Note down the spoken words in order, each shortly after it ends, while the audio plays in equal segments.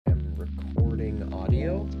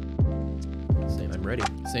audio. Same. I'm ready.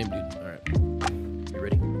 Same, dude. All right. You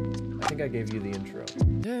ready? I think I gave you the intro.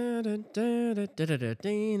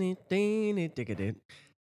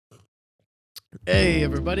 Hey,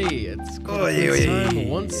 everybody. It's Quarter time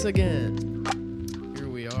once again. Here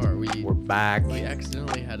we are. We're back. We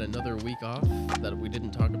accidentally had another week off that we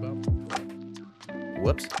didn't talk about.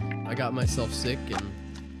 Whoops. I got myself sick, and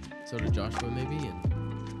so did Joshua, maybe.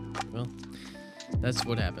 And, well, that's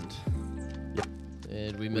what happened. Yep.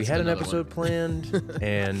 And we We had an another episode one. planned,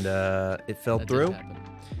 and it fell That did through.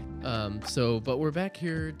 happen. But we're back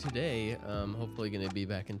here today. Hopefully, going to be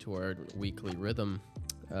back into our weekly rhythm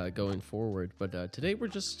going forward. But today we're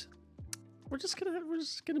just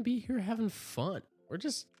gonna be here having fun. We're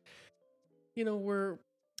just, we're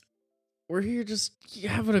here just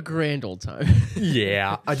having a grand old time.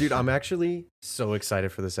 Yeah. Dude, I'm actually so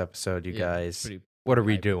excited for this episode, you guys. pretty What are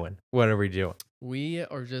we hype. doing? What are we doing? We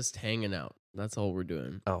are just hanging out. That's all we're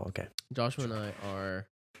doing. Oh, okay. Joshua and I are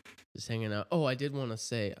just hanging out. Oh, I did want to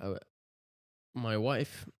say, my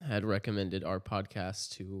wife had recommended our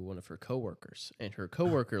podcast to one of her coworkers, and her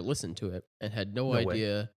coworker listened to it and had no way.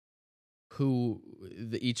 idea who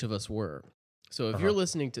each of us were. So if you're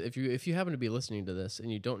listening to, if you happen to be listening to this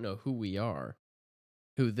and you don't know who we are,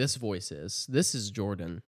 who this voice is, this is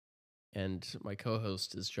Jordan, and my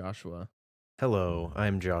co-host is Joshua. Hello,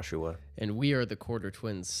 I'm Joshua. And we are the Quarter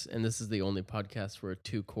Twins, and this is the only podcast where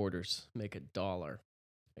 2 quarters make $1.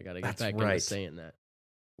 I gotta get That's back right. into saying that.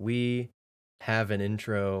 We have an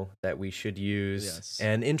intro that we should use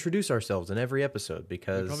and introduce ourselves in every episode We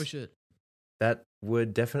because probably should. that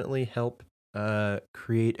would definitely help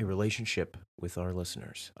create a relationship with our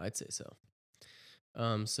listeners. I'd say so.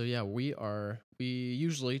 So yeah, we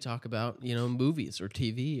usually talk about, movies or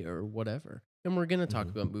TV or whatever. And we're going to talk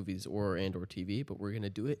about movies or TV, but we're going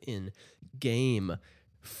to do it in game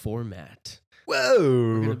format. Whoa.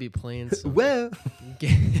 We're going to be playing some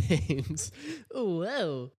games.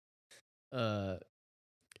 Whoa.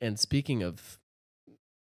 And speaking of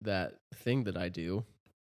that thing that I do,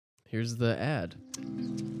 here's the ad.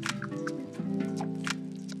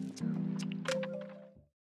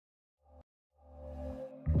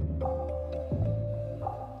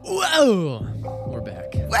 Whoa! We're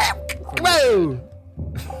back. Whoa!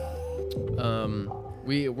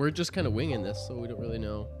 We're just kind of winging this, so we don't really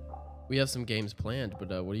know. We have some games planned, but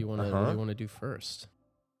what do you want to do first?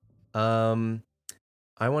 I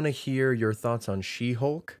want to hear your thoughts on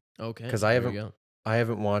She-Hulk. Okay. Because I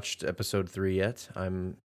haven't watched episode 3 yet.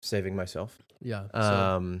 I'm saving myself. Yeah.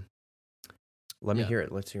 Let me hear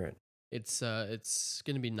it. Let's hear it. It's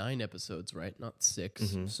going to be 9 episodes, right? Not 6.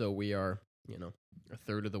 Mhm. So we are, a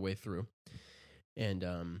third of the way through.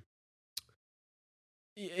 And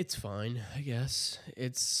it's fine, I guess.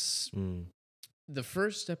 It's the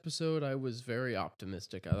first episode I was very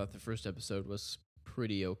optimistic. I thought the first episode was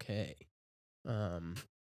pretty okay. And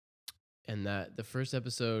that the first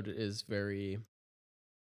episode is very,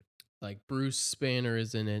 like, Bruce Banner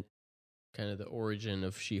is in it, kind of the origin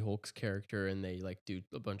of She-Hulk's character, and they do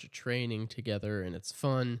a bunch of training together, and it's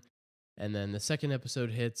fun. And then the second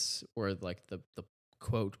episode hits where the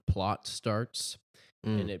quote plot starts,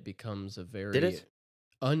 and it becomes a very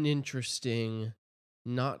uninteresting,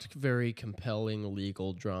 not very compelling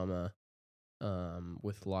legal drama,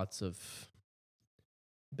 with lots of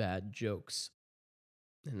bad jokes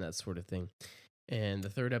and that sort of thing. And the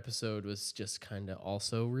third episode was just kind of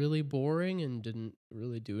also really boring and didn't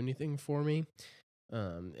really do anything for me.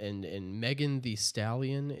 And Megan Thee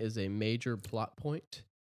Stallion is a major plot point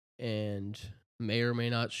and may or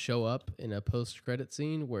may not show up in a post-credit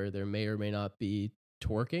scene where there may or may not be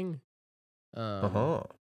twerking.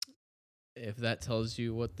 If that tells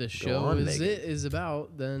you what this show is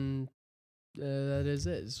about, then that is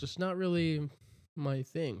it. It's just not really my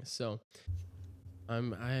thing. So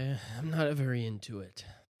I'm not very into it.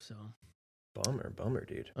 So Bummer,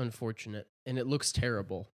 dude. unfortunate. And it looks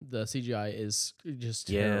terrible. The CGI is just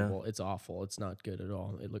terrible. It's awful. It's not good at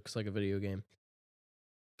all. It looks like a video game.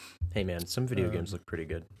 Hey man, some video games look pretty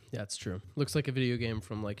good. That's true. Looks like a video game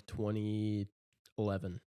from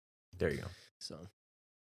 2011. There you go. So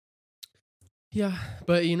yeah,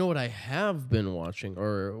 but you know what I have been watching,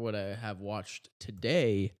 or what I have watched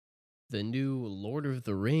today? The new Lord of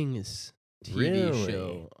the Rings TV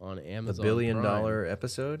show on Amazon. The $1 billion Prime.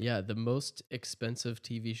 episode? Yeah, the most expensive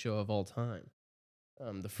TV show of all time.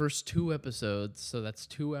 The first 2 episodes, so that's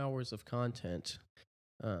 2 hours of content.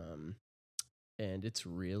 And it's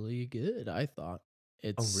really good, I thought.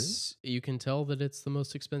 It's You can tell that it's the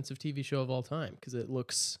most expensive TV show of all time because it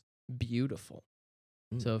looks beautiful.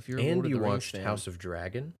 So if you're a Lord of the Rings watched fan, House of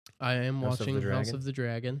Dragon? I am watching House of the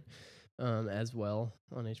Dragon. as well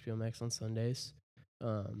on HBO Max on Sundays.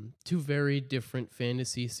 Two very different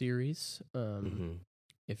fantasy series.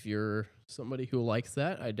 If you're somebody who likes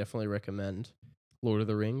that, I definitely recommend Lord of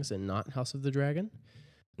the Rings and not House of the Dragon.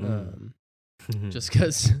 Just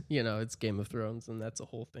because, it's Game of Thrones and that's a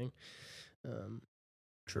whole thing.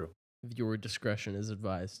 True. Viewer discretion is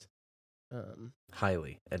advised.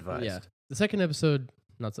 Highly advised. Yeah. The second episode,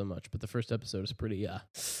 not so much, but the first episode is pretty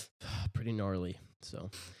gnarly. So,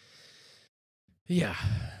 yeah,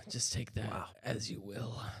 just take that as you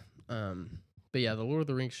will. But yeah, the Lord of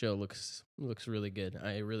the Rings show looks really good.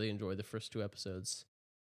 I really enjoyed the first 2 episodes.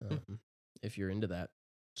 If you're into that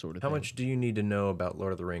sort of thing. How much do you need to know about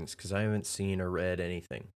Lord of the Rings? Because I haven't seen or read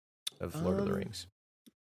anything of Lord of the Rings.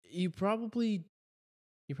 You probably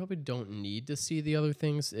don't need to see the other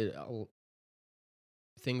things.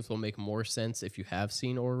 Things will make more sense if you have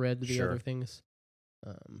seen or read the other things.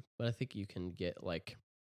 But I think you can get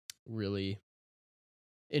really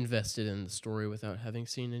invested in the story without having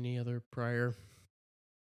seen any other prior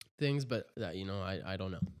things. But that I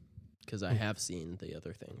don't know, because I have seen the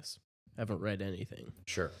other things. I haven't read anything.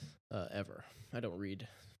 Sure. Ever. I don't read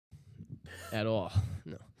at all.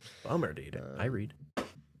 No. Bummer, dude. I read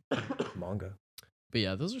manga. But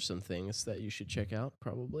yeah, those are some things that you should check out,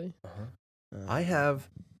 probably. I have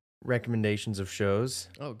recommendations of shows.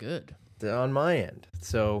 Oh, good. On my end.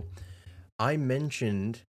 So I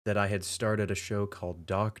mentioned that I had started a show called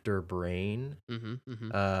Dr. Brain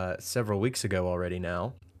several weeks ago already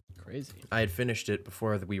now. Crazy. I had finished it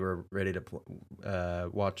before we were ready to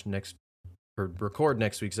record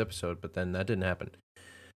next week's episode, but then that didn't happen.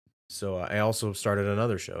 So I also started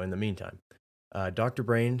another show in the meantime. Dr.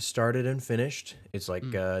 Brain started and finished. It's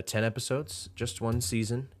 10 episodes, just one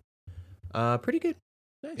season. Pretty good.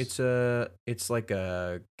 Nice. It's like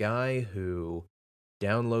a guy who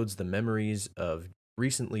downloads the memories of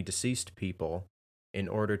recently deceased people in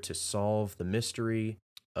order to solve the mystery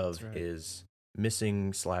of his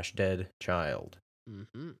missing/dead child.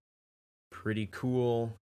 Pretty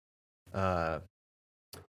cool.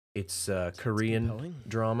 It's Korean compelling.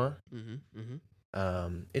 Drama.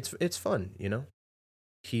 It's fun,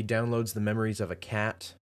 He downloads the memories of a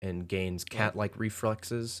cat and gains cat-like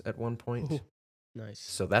reflexes at one point. Ooh, nice.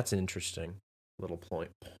 So that's an interesting little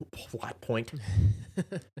plot point.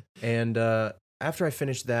 And after I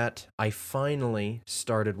finished that, I finally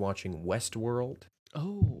started watching Westworld.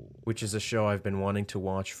 Oh. Which is a show I've been wanting to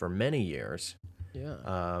watch for many years.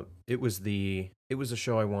 Yeah. It was a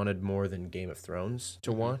show I wanted more than Game of Thrones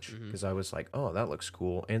to watch, because I was like, oh, that looks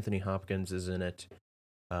cool. Anthony Hopkins is in it.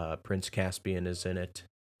 Prince Caspian is in it.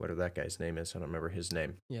 Whatever that guy's name is. I don't remember his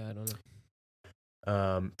name. Yeah, I don't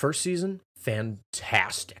know. First season,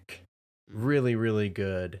 fantastic. Really, really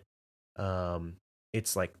good.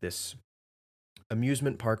 It's like this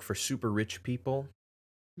amusement park for super rich people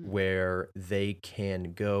where they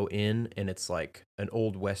can go in, and it's like an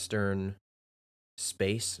old Western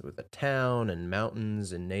space with a town and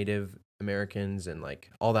mountains and Native Americans and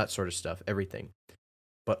all that sort of stuff, everything.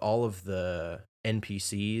 But all of the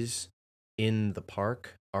NPCs in the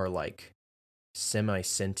park are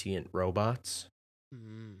semi-sentient robots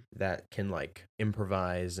that can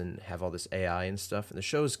improvise and have all this AI and stuff. And the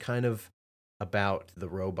show's kind of about the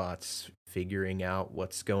robots figuring out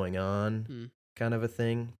what's going on, kind of a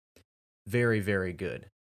thing. Very, very good.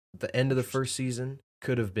 The end of the first season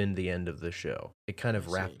could have been the end of the show. It kind of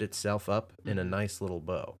wrapped itself up in a nice little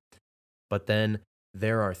bow. But then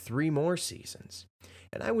there are 3 more seasons.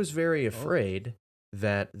 And I was very afraid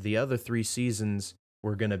that the other 3 seasons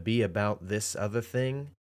were going to be about this other thing.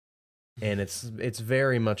 And it's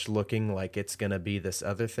very much looking like it's going to be this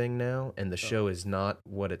other thing now. And the show is not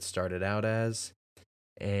what it started out as.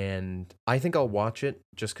 And I think I'll watch it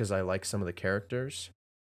just because I like some of the characters.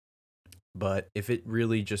 But if it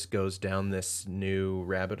really just goes down this new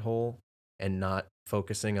rabbit hole and not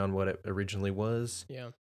focusing on what it originally was,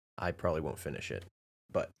 I probably won't finish it.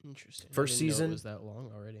 But interesting. First season was that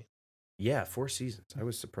long already. Yeah, 4 seasons. I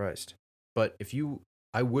was surprised. But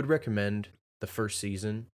I would recommend the first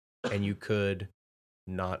season, and you could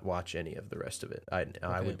not watch any of the rest of it.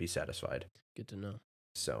 I would be satisfied. Good to know.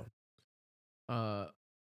 So,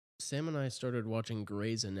 Sam and I started watching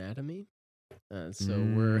Grey's Anatomy. So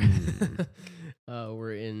we're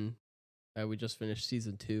in. We just finished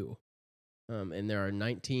season 2, and there are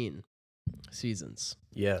 19 seasons.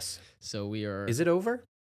 Yes. So we are. Is it over?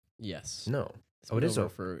 Yes. No. It is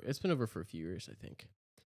over. It's been over for a few years, I think.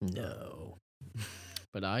 No.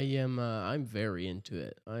 But I am. I'm very into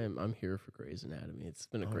it. I'm here for Grey's Anatomy. It's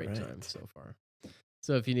been a great time so far.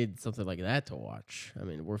 So if you need something like that to watch, I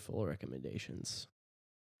mean, we're full of recommendations.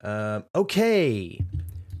 Okay.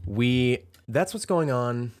 That's what's going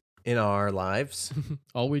on in our lives.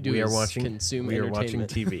 All we do is consume we are watching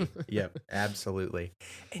entertainment. TV. Yep, absolutely.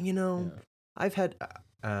 And Yeah.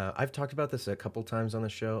 I've talked about this a couple times on the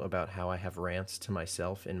show about how I have rants to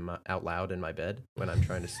myself out loud in my bed when I'm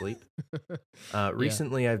trying to sleep.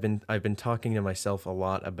 Recently, I've been talking to myself a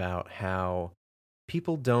lot about how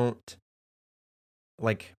people don't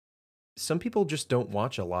like. Some people just don't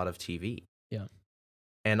watch a lot of TV. Yeah.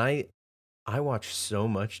 And I watch so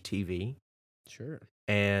much TV. Sure.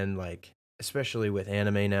 And like, especially with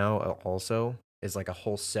anime now, also is like a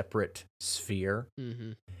whole separate sphere.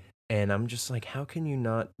 Mm-hmm. And I'm just like, how can you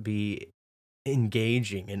not be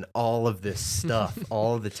engaging in all of this stuff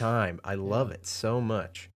all the time? I love it so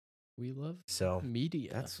much. We love so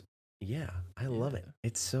media. I love it.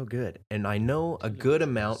 It's so good. And I know a good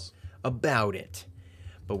amount about it.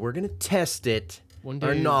 But we're going to test it, one day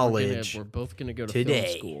our knowledge. We're both going to go to today.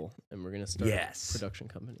 film school, and we're going to start a production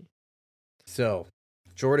company. So,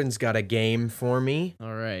 Jordan's got a game for me.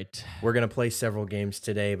 All right. We're going to play several games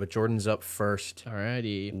today, but Jordan's up first. All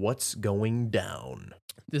righty. What's going down?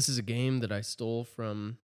 This is a game that I stole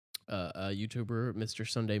from a YouTuber, Mr.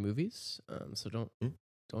 Sunday Movies. So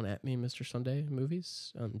don't at me, Mr. Sunday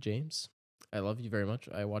Movies. James, I love you very much.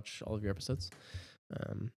 I watch all of your episodes.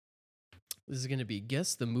 This is going to be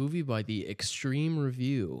Guess the Movie by the Extreme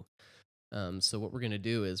Review. So what we're going to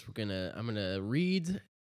do is I'm going to read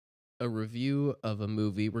a review of a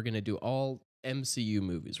movie. We're going to do all MCU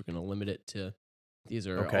movies. We're going to limit it to, these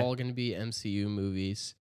are all going to be MCU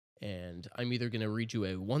movies. And I'm either going to read you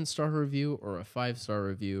a 1-star review or a 5-star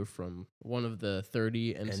review from one of the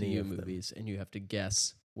 30 MCU movies. And you have to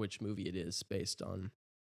guess which movie it is based on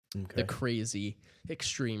the crazy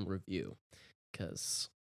Extreme Review. Because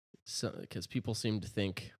people seem to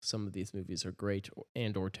think some of these movies are great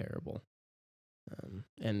or terrible,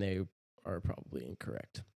 and they are probably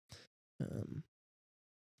incorrect.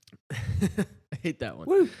 I hate that one.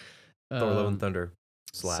 Woo! Thor: Love and Thunder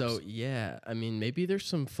slaps. So yeah, I mean, maybe there's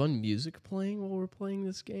some fun music playing while we're playing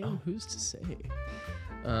this game. Oh. Who's to say?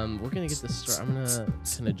 We're gonna get this start. I'm gonna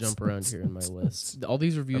kind of jump around here in my list. All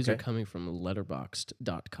these reviews are coming from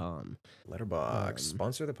Letterboxd.com. Letterboxd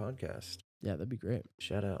sponsor the podcast. Yeah, that'd be great.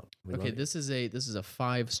 Shout out. This is a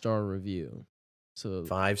 5-star review. So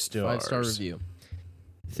 5 stars. 5-star review.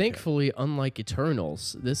 Thankfully, unlike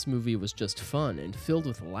Eternals, this movie was just fun and filled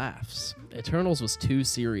with laughs. Eternals was too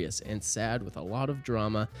serious and sad with a lot of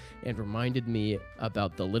drama and reminded me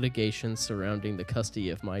about the litigation surrounding the custody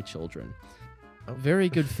of my children. Very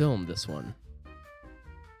good film, this one.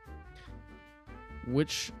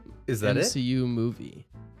 Which is that MCU movie?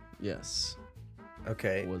 Yes.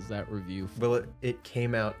 Okay. Was that review? Well, it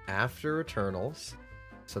came out after Eternals,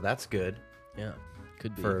 so that's good. Yeah,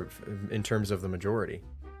 could be. For in terms of the majority.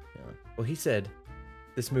 Yeah. Well, he said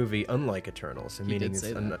this movie, unlike Eternals, and meaning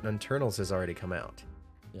Eternals has already come out,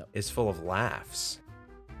 is full of laughs.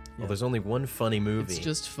 Well, Yeah. there's only one funny movie. It's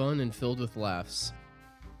just fun and filled with laughs.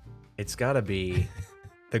 It's got to be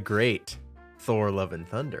the great Thor: Love and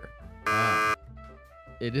Thunder. Wow.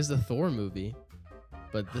 It is a Thor movie,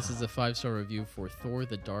 but this is a 5-star review for Thor: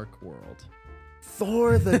 The Dark World.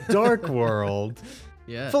 Thor: The Dark World?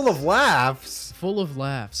 Yeah. Full of laughs. Full of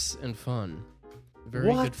laughs and fun.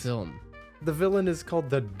 Very good film. The villain is called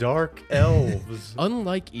the Dark Elves.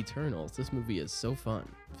 Unlike Eternals, this movie is so fun,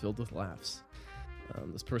 filled with laughs.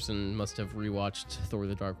 This person must have rewatched Thor: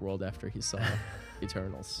 The Dark World after he saw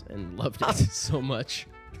Eternals and loved it so much.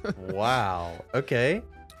 Wow. Okay.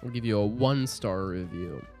 I'll give you a 1-star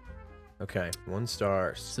review. Okay, 1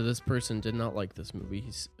 star. So this person did not like this movie.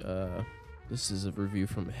 This is a review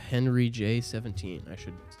from Henry J17. I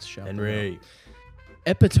should shout Henry.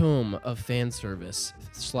 Epitome of fan service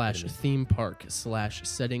 / theme park /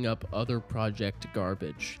 setting up other project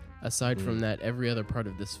garbage. Aside from that, every other part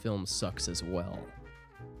of this film sucks as well.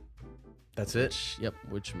 That's it? Yep,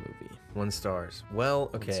 which movie? 1 star. Well,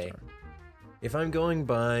 okay. 1 star. If I'm going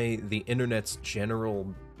by the internet's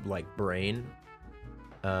general brain,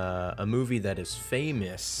 a movie that is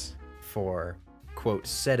famous for, quote,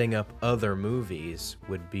 setting up other movies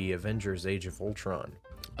would be Avengers: Age of Ultron.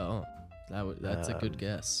 Oh, that's a good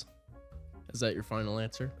guess. Is that your final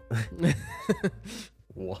answer?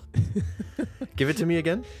 What? Give it to me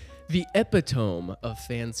again. The epitome of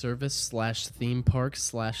fan service / theme park /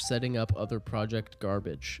 setting up other project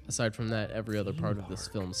garbage. Aside from that, every other part of this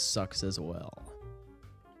film sucks as well.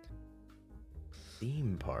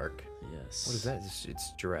 Theme park? Yes. What is that?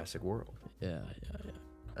 It's Jurassic World. Yeah.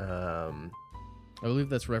 I I believe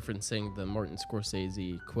that's referencing the Martin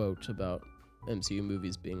Scorsese quote about MCU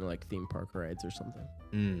movies being like theme park rides or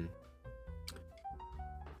something.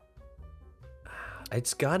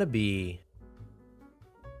 It's gotta be.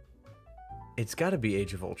 It's gotta be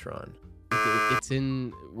Age of Ultron. It's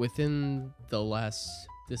within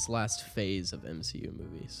this last phase of MCU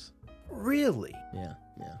movies. Really? Yeah.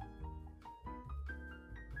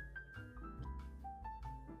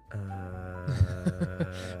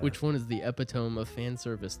 Which one is the epitome of fan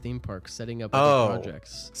service theme parks setting up other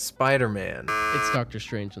projects? Spider-Man. It's Doctor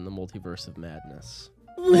Strange in the Multiverse of Madness.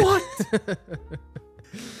 What?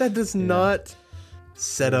 That does not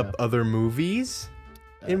set up other movies.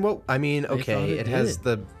 In what? I mean, okay, it has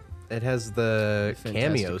the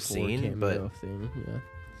cameo scene, but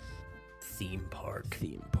theme park.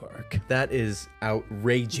 That is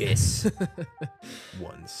outrageous.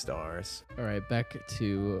 1 star. All right, back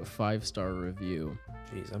to 5-star review.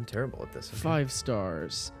 Jeez, I'm terrible at this. Okay. 5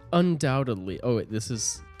 stars. Undoubtedly. Oh, wait, this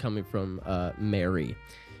is coming from Mary.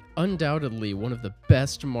 Undoubtedly one of the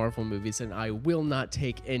best Marvel movies, and I will not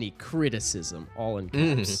take any criticism. All in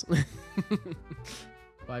caps.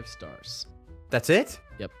 5 stars. That's it?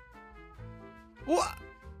 Yep. What?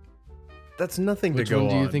 That's nothing to go on.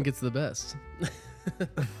 Which one do you think it's the best?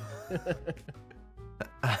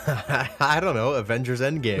 I don't know. Avengers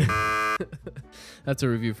Endgame. That's a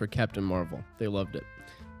review for Captain Marvel. They loved it.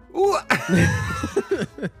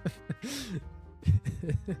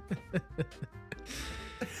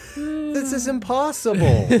 This is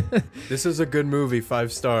impossible. This is a good movie.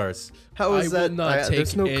 5 stars. How is that? Will not take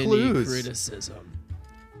there's no any clues. criticism.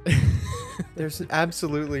 There's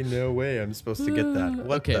absolutely no way I'm supposed to get that.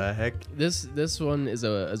 What the heck? This one is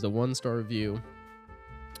a 1-star review,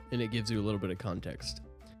 and it gives you a little bit of context.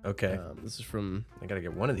 Okay. This is from I gotta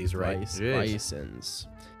get one of these right. Bisons.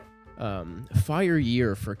 Fire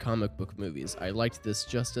year for comic book movies. I liked this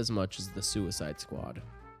just as much as the Suicide Squad.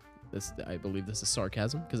 I believe this is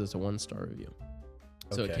sarcasm because it's a 1-star review.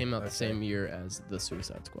 So it came out the same year as the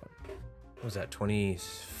Suicide Squad. What was that,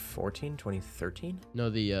 2014, 2013? No,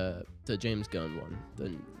 the James Gunn one.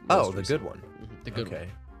 The good one. The good one.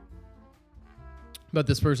 But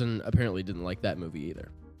this person apparently didn't like that movie either.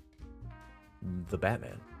 The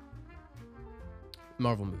Batman.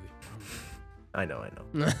 Marvel movie. I know.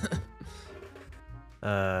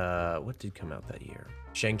 What did come out that year?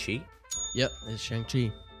 Shang-Chi? Yep, it's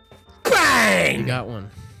Shang-Chi. Bang! You got one.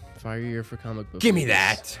 Fire year for comic book Give movies, me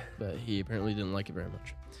that. But he apparently didn't like it very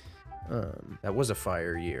much. That was a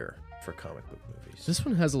fire year for comic book movies. This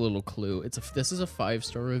one has a little clue. This is a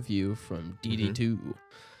 5-star review from DD2.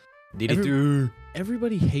 DD2.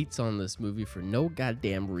 Everybody hates on this movie for no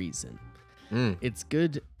goddamn reason. It's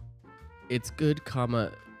good. It's good,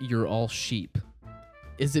 comma, you're all sheep.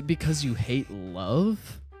 Is it because you hate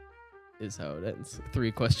love? Is how it ends.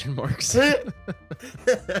 3 question marks. Which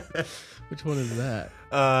one is that?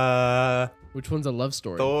 Which one's a love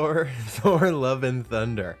story? Thor, Love and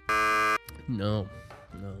Thunder. No.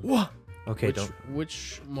 What? Okay,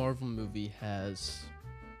 Which Marvel movie has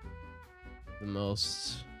the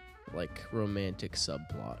most romantic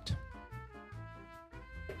subplot?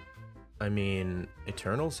 I mean,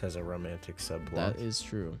 Eternals has a romantic subplot. That is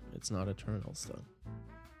true. It's not Eternals though.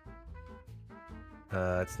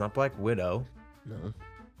 It's not Black Widow. No.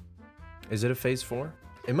 Is it a Phase 4?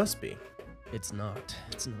 It must be. It's not.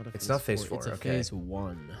 It's not a. It's not Phase 4. It's a Phase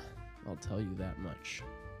 1. I'll tell you that much.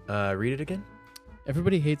 Read it again.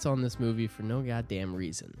 Everybody hates on this movie for no goddamn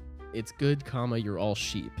reason. It's good, comma, you're all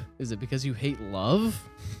sheep. Is it because you hate love?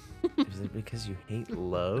 Is it because you hate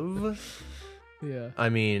love? Yeah. I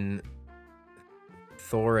mean,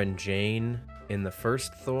 Thor and Jane in the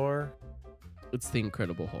first Thor. It's the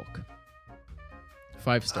Incredible Hulk.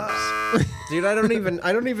 5 stars. Dude, I don't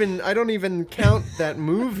even count that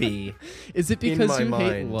movie. Is it because you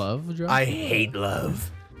hate love, Joshua? I hate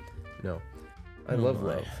love. No. I love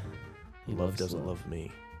love. Love doesn't love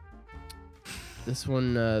me. This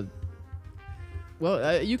one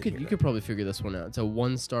you could probably figure this one out. It's a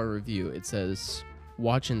 1-star review. It says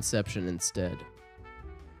watch Inception instead.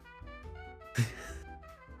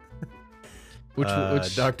 Which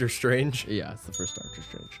Doctor Strange? Yeah, it's the first Doctor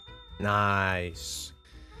Strange. Nice.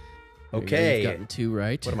 Okay. You've gotten 2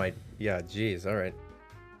 right. What am I? Yeah, geez. All right.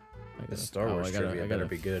 This Star Wars trivia better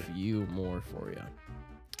be good. A few more for you.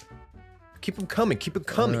 Keep them coming. Keep them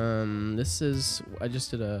coming. This is. I just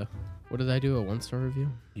did a. What did I do? A 1-star review?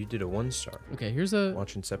 You did a 1-star. Okay, here's a.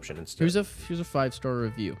 Watch Inception instead. Here's a 5-star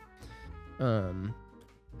review. And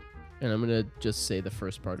I'm gonna just say the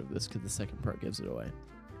first part of this because the second part gives it away.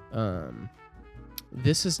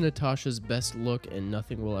 This is Natasha's best look, and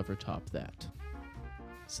nothing will ever top that.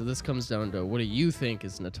 So this comes down to what do you think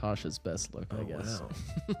is Natasha's best look? I guess.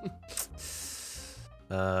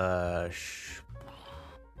 Wow.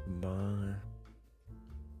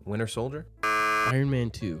 Winter Soldier. Iron Man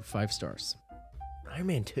 2, 5 stars. Iron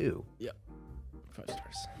Man 2. 5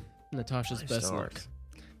 stars. Natasha's 5 best stars. look.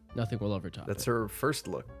 Nothing will ever top That's it. her first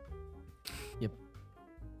look.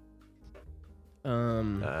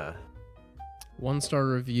 Um, 1-star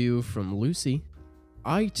review from Lucy.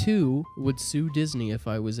 I too would sue Disney if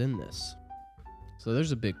I was in this. So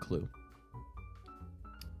there's a big clue.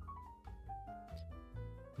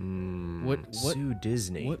 What Sue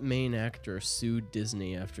Disney. What main actor sued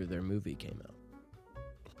Disney after their movie came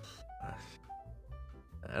out?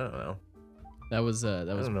 I don't know. That was I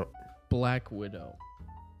don't know. Black Widow.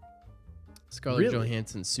 Scarlett Really?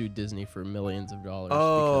 Johansson sued Disney for millions of dollars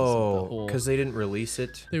Oh, because they didn't release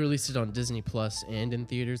it. they released it on Disney Plus and in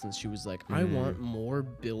theaters, and she was like, "I want more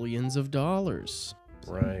billions of dollars."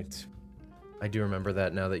 Right. I do remember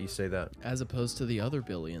that now that you say that. As opposed to the other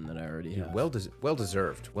billion that I already have. Well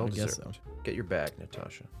deserved. Well I guess deserved. so. Get your bag,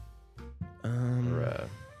 Natasha. Um, Or,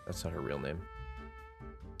 that's not her real name.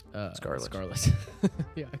 Scarlett. Scarlett.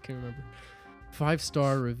 Yeah, I can remember.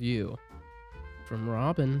 5-star review from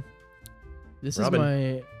Robin. This Robin.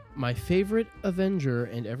 is my favorite Avenger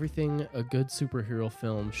and everything a good superhero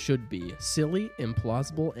film should be. Silly,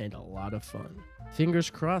 implausible, and a lot of fun.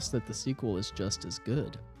 Fingers crossed that the sequel is just as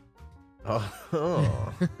good.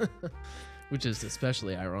 Oh. Which is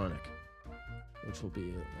especially ironic. Which will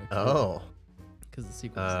be Oh. because the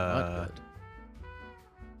sequel is not good.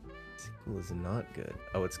 Sequel is not good.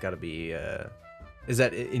 Oh, it's got to be. Is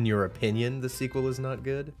that in your opinion the sequel is not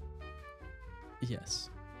good?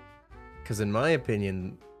 Yes. Because in my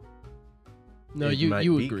opinion. No, it you might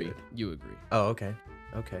be agree. good. You agree. Oh, okay.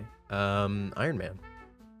 Okay. Iron Man.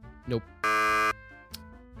 Nope.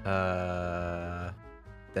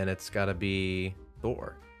 Then it's got to be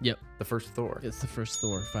Thor. Yep. The first Thor. It's the first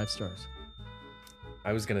Thor, 5 stars.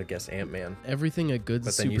 I was gonna guess Ant-Man. Everything a good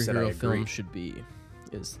But then you said I superhero film agree. should be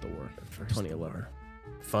is Thor. First 2011. Thor.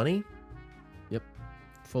 Funny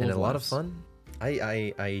Full and of a lot of laughs. fun.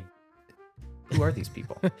 I Who are these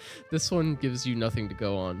people? This one gives you nothing to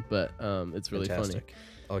go on, but it's really Fantastic.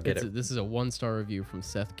 I'll funny. get it. This is a 1-star review from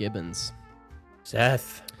Seth Gibbons.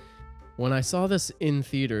 Seth. When I saw this in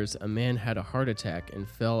theaters, a man had a heart attack and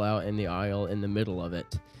fell out in the aisle in the middle of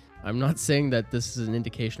it. I'm not saying that this is an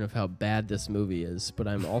indication of how bad this movie is, but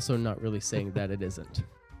I'm also not really saying that it isn't.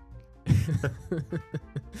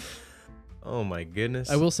 Oh my goodness.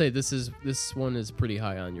 I will say this one is pretty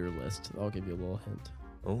high on your list. I'll give you a little hint.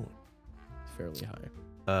 Oh. Fairly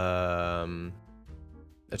high.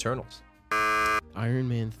 Eternals. Iron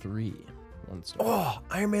Man 3. 1 star. Oh,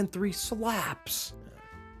 Iron Man 3 slaps.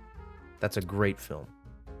 That's a great film.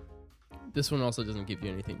 This one also doesn't give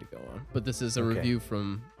you anything to go on, but this is a Okay. review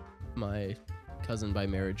from my cousin by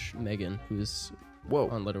marriage, Megan, who's Whoa.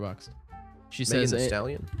 on Letterboxd. She Megan says Thee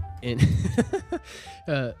Stallion. in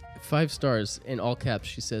 5 stars in all caps.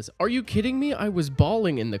 She says, "Are you kidding me? I was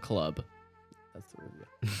bawling in the club." That's the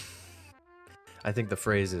review. I think the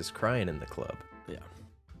phrase is crying in the club. Yeah.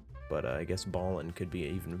 But I guess ballin' could be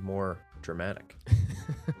even more dramatic.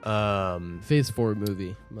 Phase 4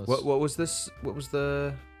 movie. Most, What was this? What was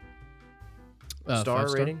the star 5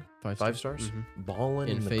 star? rating? 5 5 stars? Mhm. Ballin'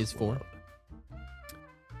 In in the Phase 4? club.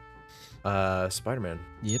 Spider-Man.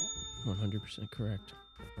 Yep, 100% correct.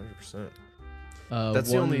 100%. That's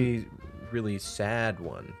the one- only really sad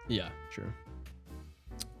one. Yeah, sure.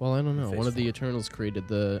 Well, I don't know. Phase One of the 4. Eternals created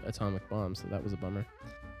the atomic bomb, so that was a bummer.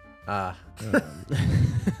 Ah, Um,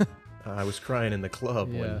 I was crying in the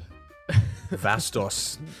club yeah. when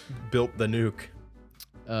Vastos built the nuke.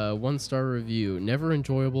 1-star review. Never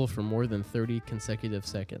enjoyable for more than 30 consecutive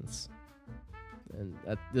seconds. And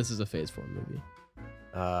this is a Phase 4 movie.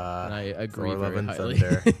 And I agree Thor: Love very and highly.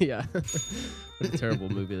 Thunder. Yeah. What a terrible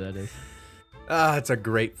movie that is. It's a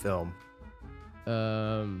great film.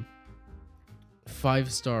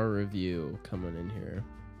 5-star review coming in here.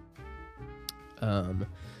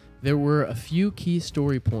 There were a few key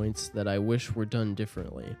story points that I wish were done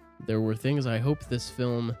differently. There were things I hoped this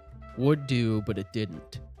film would do, but it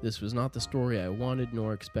didn't. This was not the story I wanted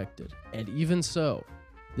nor expected. And even so,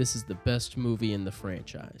 this is the best movie in the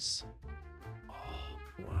franchise.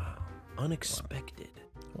 Wow. Unexpected.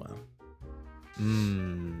 Wow.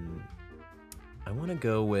 I want to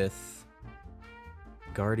go with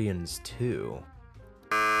Guardians 2.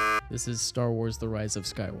 This is Star Wars: The Rise of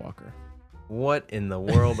Skywalker. What in the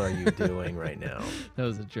world are you doing right now? That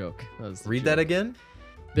was a joke. Read that again?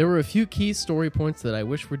 There were a few key story points that I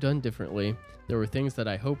wish were done differently. There were things that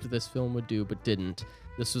I hoped this film would do but didn't.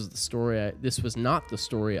 This was not the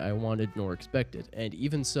story I wanted nor expected. And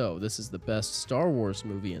even so, this is the best Star Wars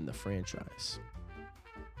movie in the franchise.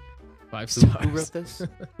 5 stars. Who wrote this?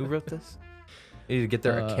 Who wrote this? They need to get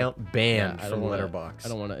their account banned from Letterboxd. I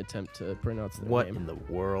don't want to attempt to pronounce their What name. in the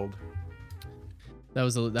world? That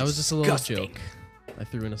was just a little joke. I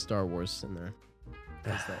threw in a Star Wars in there.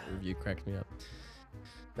 Because that review cracked me up.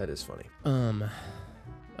 That is funny.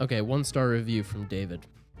 Okay, 1-star review from David.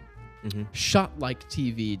 Mm-hmm. Shot like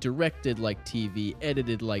TV, directed like TV,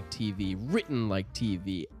 edited like TV, written like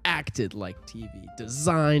TV, acted like TV,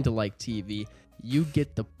 designed like TV. You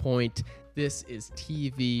get the point. This is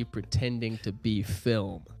TV pretending to be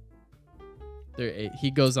film. He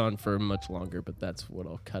goes on for much longer, but that's what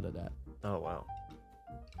I'll cut it at. Oh, wow.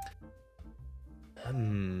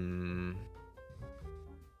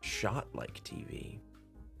 Shot like TV.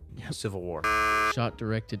 Yep. Civil War. Shot,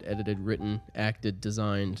 directed, edited, written, acted,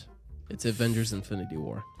 designed. It's Avengers Infinity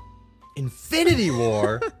War. Infinity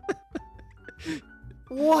War?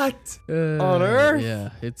 What on earth? Yeah,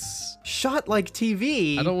 it's Shot like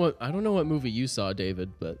TV. I don't know what movie you saw,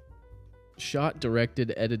 David, but shot,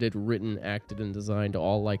 directed, edited, written, acted, and designed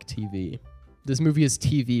all like TV. This movie is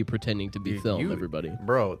TV pretending to be film, everybody.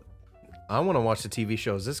 Bro, I want to watch the TV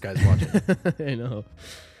shows this guy's watching. I know.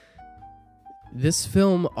 This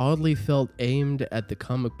film oddly felt aimed at the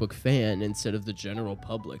comic book fan instead of the general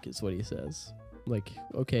public, is what he says. Like,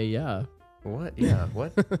 okay, yeah. What? Yeah,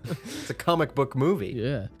 what? It's a comic book movie.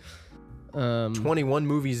 Yeah. 21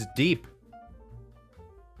 movies deep.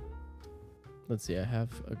 Let's see. I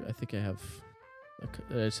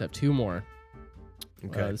just have 2 more.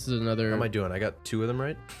 Okay. This is another. How am I doing? I got 2 of them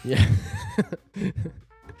right? Yeah.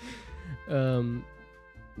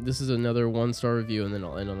 This is another 1-star review, and then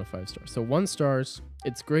I'll end on a 5-star. So 1 stars.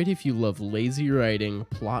 It's great if you love lazy writing,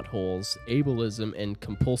 plot holes, ableism, and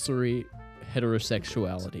compulsory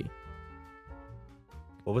heterosexuality.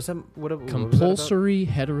 What was that? Compulsory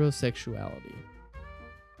heterosexuality.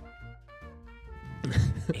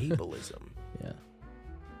 Ableism. Yeah.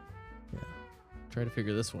 Try to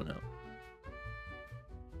figure this one out.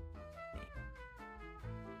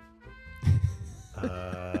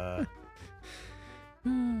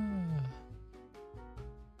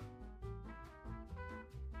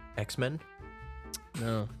 X-Men?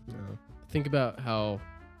 No. Think about how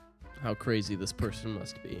crazy this person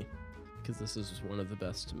must be, because this is one of the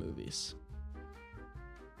best movies.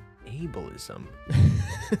 Ableism.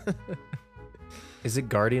 Is it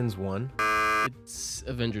Guardians 1? It's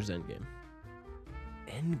Avengers Endgame.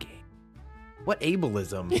 Endgame? What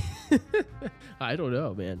ableism? I don't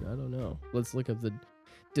know, man. I don't know. Let's look up the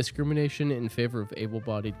discrimination in favor of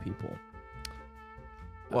able-bodied people.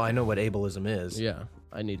 Well, I know what ableism is. Yeah,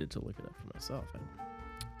 I needed to look it up for myself.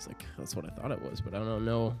 It's like, that's what I thought it was, but I don't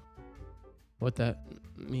know what that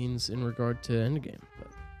means in regard to Endgame. But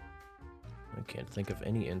I can't think of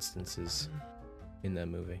any instances in that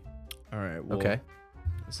movie. All right. Well, okay.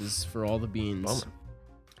 This is for all the beans. Bummer.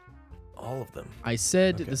 All of them. I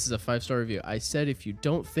said, This is a 5-star review. I said, if you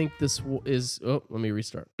don't think this is... Oh, let me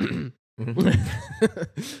restart.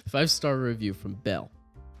 5-star review from Bell.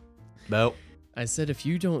 Bell. I said, if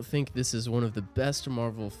you don't think this is one of the best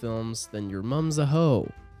Marvel films, then your mom's a hoe.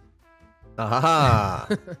 Aha!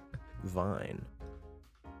 Vine.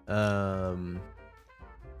 And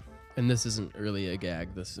this isn't really a gag.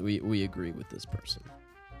 We agree with this person.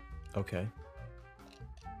 Okay.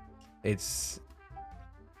 Is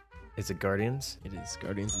it Guardians? It is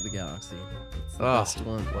Guardians of the Galaxy. It's the Oh, best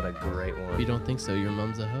one. what a great one. If you don't think so, your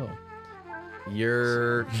mom's a hoe.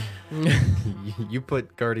 You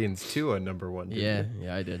put Guardians 2 on number 1. Yeah,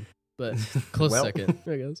 I did. But close second,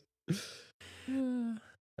 I guess.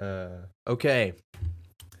 Okay.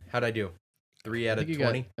 How'd I do? 3 out of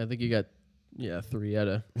 20? I think you got 3 out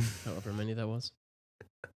of however many that was.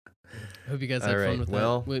 I hope you guys had fun with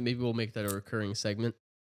that. Maybe we'll make that a recurring segment.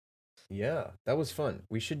 Yeah, that was fun.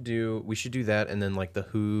 We should do that, and then like the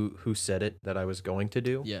who said it that I was going to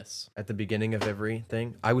do. Yes. At the beginning of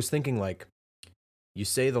everything. I was thinking like you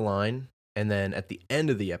say the line, and then at the end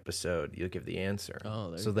of the episode you give the answer.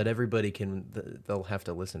 Oh, so that everybody they'll have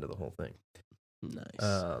to listen to the whole thing.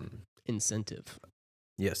 Nice. Incentive.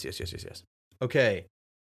 Yes. Okay.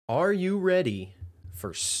 Are you ready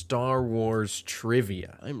for Star Wars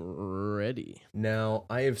trivia? I'm ready. Now,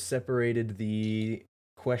 I have separated the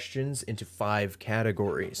questions into 5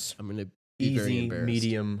 categories. I'm gonna be very embarrassed.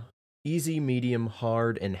 Easy, medium,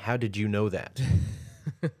 hard, and how did you know that?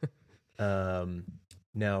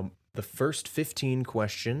 Now, the first 15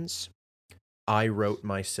 questions I wrote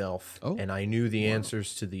myself, and I knew the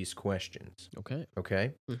answers to these questions. Okay.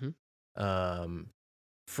 Mm-hmm.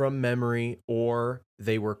 From memory, or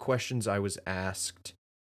they were questions I was asked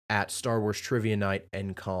at Star Wars Trivia Night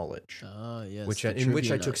in college. Yes. In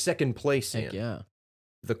which I took second place in. Yeah.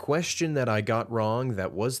 the question that I got wrong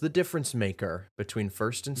that was the difference maker between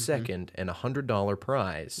first and Mhm. second and $100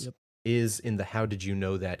 prize Yep. is in the how did you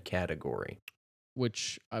know that category.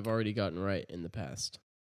 Which I've already gotten right in the past.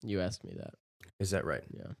 You asked me that. Is that right?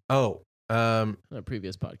 Yeah. Oh, On a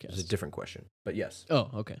previous it's a podcast. different question, but yes. Oh,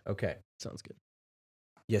 okay. Okay. Sounds good.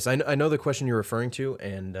 Yes, I know the question you're referring to,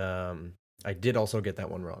 and I did also get that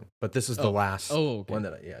one wrong. But this is the last okay. one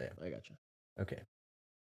that yeah. I gotcha. Okay.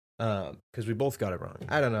 Because we both got it wrong.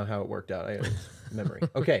 I don't know how it worked out. Memory.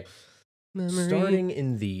 Okay. Starting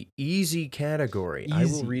in the easy category, I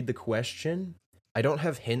will Easy. read the question. I don't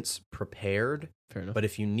have hints prepared, Fair enough. but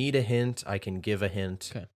if you need a hint, I can give a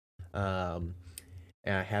hint. Okay. And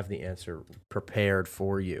I have the answer prepared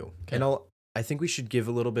for you. Okay. And I think we should give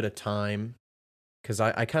a little bit of time because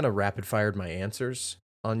I kind of rapid fired my answers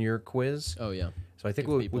on your quiz. Oh, yeah. So I think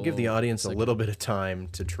Give we'll give the people audience a a second. little bit of time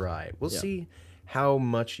to try. We'll Yeah. see how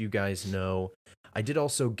much you guys know. I did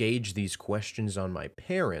also gauge these questions on my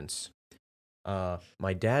parents.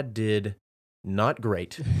 My dad did not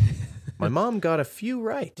great. My mom got a few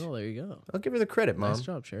right. Oh, there you go. I'll give her the credit, Mom. Nice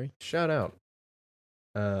job, Sherry. Shout out.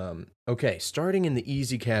 Okay, starting in the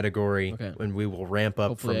easy category, Okay. and we will ramp up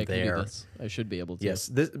Hopefully I from can there. do this. I should be able to. Yes,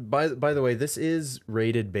 this by the way, this is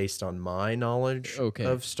rated based on my knowledge Okay.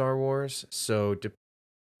 of Star Wars. So,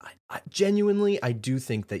 I genuinely, I do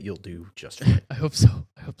think that you'll do just fine. I hope so.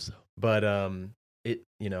 But it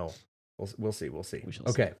we'll see. We shall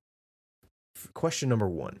see. Okay. Question number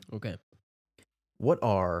 1. Okay. What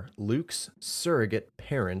are Luke's surrogate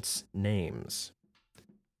parents' names?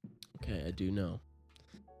 Okay, I do know.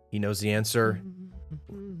 He knows the answer.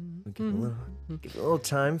 Give a little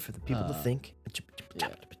time for the people to think. yeah.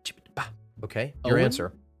 Okay, your Owen?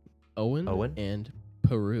 answer. Owen Owen? and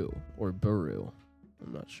Peru or Buru.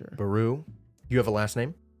 I'm not sure. Baru. You have a last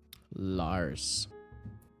name? Lars.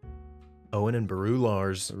 Owen and Baru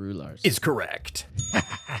Lars Peru Lars. is correct.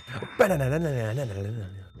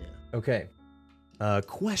 Okay.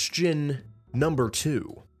 Question number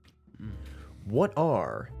 2. What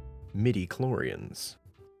are midi-chlorians?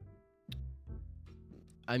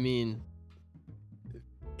 I mean,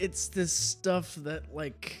 it's this stuff that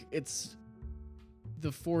like it's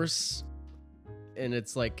the force, and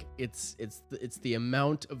it's like it's the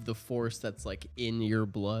amount of the force that's like in your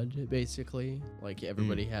blood, basically. Like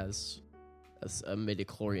everybody has a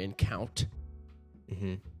midichlorian count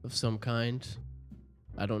Mm-hmm. of some kind.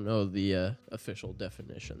 I don't know the official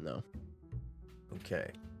definition though.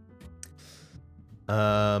 Okay.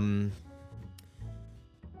 I'm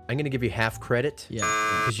gonna give you half credit. Yeah,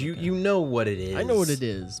 Because you know what it is. I know what it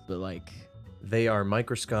is, but like, They are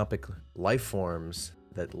microscopic life forms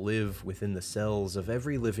that live within the cells of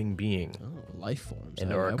every living being oh, life forms,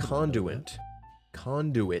 and I are a wouldn't know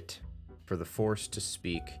conduit for the Force to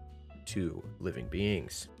speak to living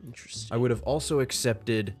beings. that. Interesting. I would have also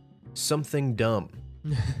accepted something dumb.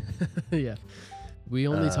 Yeah, we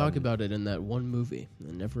only talk about it in that one movie,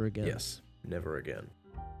 and never again. Yes, never again.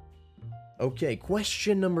 Okay,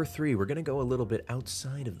 question number 3. We're going to go a little bit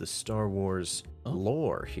outside of the Star Wars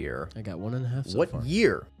lore here. I got 1.5 so What far.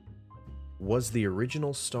 year was the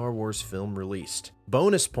original Star Wars film released?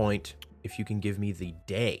 Bonus point if you can give me the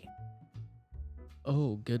day.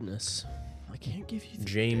 Oh goodness, I can't give you the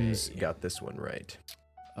James day. got this one right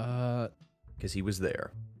Uh, because he was there.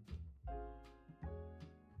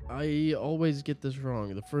 I always get this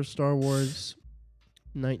wrong. The first Star Wars,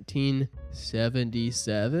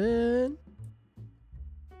 1977.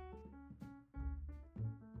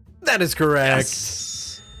 That is correct.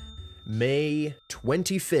 Yes. May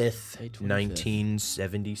 25th, May 25th,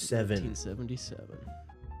 1977. 1977.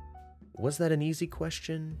 Was that an easy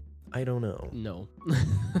question? I don't know. No.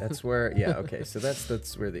 That's where, yeah, okay. So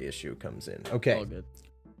that's where the issue comes in. Okay. All good.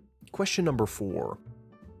 Question number 4.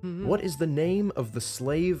 Mm-hmm. What is the name of the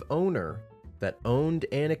slave owner that owned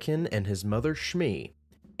Anakin and his mother Shmi?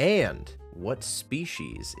 And what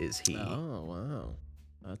species is he? Oh wow,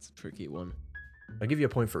 that's a tricky one. I'll give you a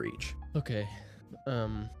point for each. Okay.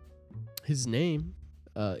 His name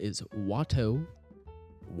is Watto,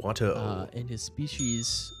 Watto. and his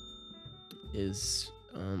species is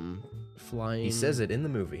flying. He says it in the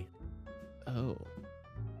movie. Oh.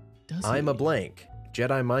 Does I'm he? a blank.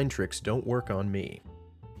 Jedi mind tricks don't work on me.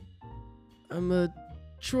 I'm a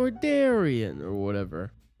Troidarian or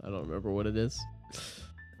whatever. I don't remember what it is.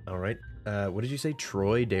 All right. What did you say?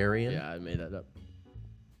 Troy Darien? Yeah, I made that up.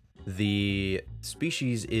 The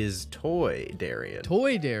species is Toy Darien.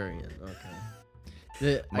 Toydarian.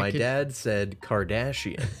 Okay. My dad said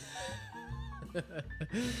Kardashian.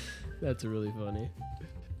 That's really funny.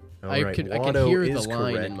 All I right, could Watto hear the is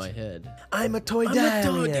line in correct. my head. I'm a Toy I'm a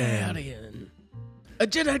Darien. Toydarian.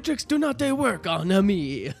 Genetics do not they work on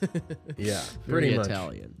me. Yeah, Very pretty much.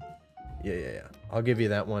 Italian. Yeah. I'll give you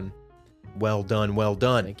that one. Well done, well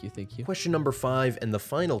done. Thank you. Question number 5 and the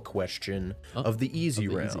final question of the easy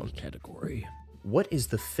Of the round. easy category. What is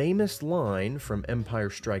the famous line from Empire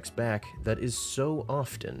Strikes Back that is so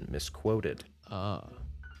often misquoted?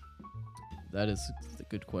 That is a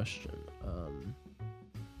good question.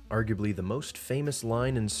 Arguably the most famous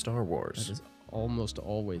line in Star That Wars. is almost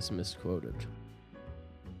always misquoted.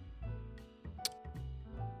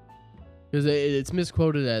 Because it's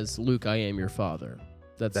misquoted as "Luke, I am your father."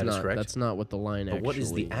 That's That is not. correct. That's not what the line But actually. what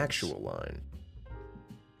is the is. actual line?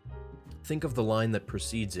 Think of the line that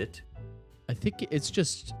precedes it. I think it's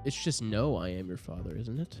just "No, I am your father,"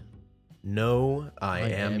 isn't it? No, I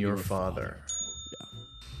am your father.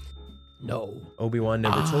 No. Obi-Wan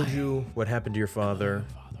never told you what happened to your father.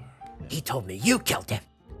 He told me you killed him.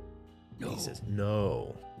 No. He says,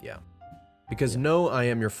 no. Yeah. Because no, I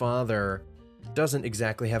am your father doesn't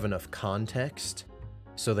exactly have enough context.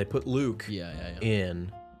 So they put Luke Yeah.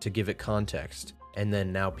 in to give it context. And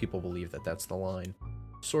then now people believe that that's the line.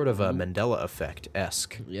 Sort of a Mandela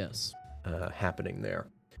effect-esque Yes. happening there.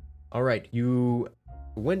 All right. You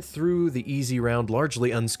went through the easy round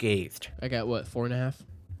largely unscathed. I got what, 4.5?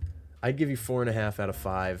 I'd give you 4.5 out of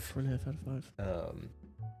 5. 4.5 out of 5.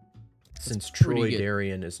 Since pretty Troy good.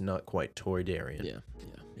 Darien is not quite Toy Darien.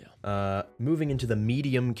 Yeah. Moving into the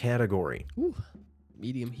medium category. Ooh.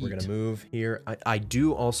 Medium heat. We're going to move here. I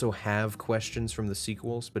do also have questions from the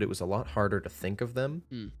sequels, but it was a lot harder to think of them.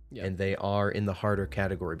 Yeah. And they are in the harder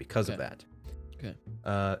category because of that. Okay.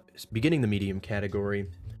 Beginning the medium category,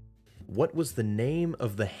 what was the name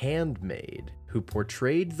of the handmaid who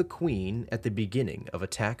portrayed the queen at the beginning of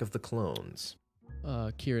Attack of the Clones?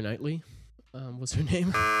 Keira Knightley. What's her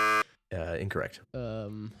name? Incorrect.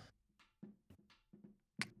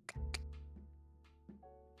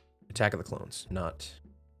 Attack of the Clones, not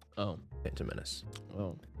Oh. Phantom Menace.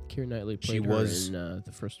 Oh. Keira Knightley She played was- her in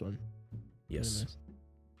the first one. Yes.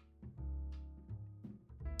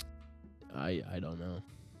 I don't know.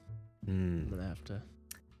 I'm Hmm. gonna have to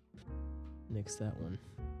nix that one.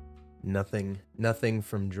 Nothing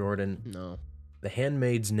from Jordan. No. The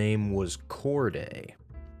handmaid's name was Corday.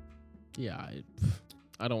 Yeah,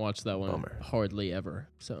 I don't watch that one Bummer. hardly ever.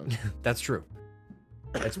 So That's true.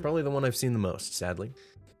 It's probably the one I've seen the most, sadly.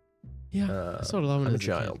 yeah, I saw a lot when I I'm a was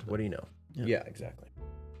child. kid, What do you know? Yeah. Yeah, exactly.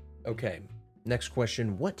 Okay. Next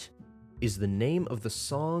question. What is the name of the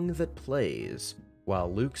song that plays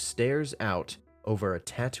while Luke stares out over a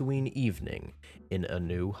Tatooine evening in A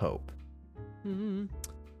New Hope? Mhm.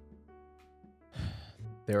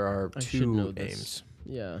 There are I should know two this. aims.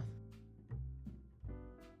 Yeah.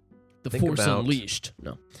 The Think Force about- Unleashed.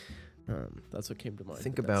 No. That's what came to mind.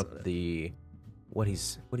 Think but that's about not it. the what he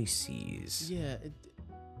sees. Yeah.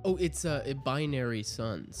 It's Binary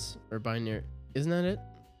Suns or Binary. Isn't that it?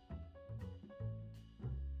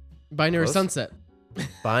 Binary Close. Sunset.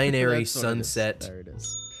 Binary That's what it is. Sunset. There it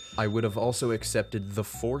is. I would have also accepted the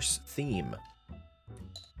Force theme,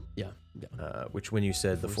 Yeah. which when you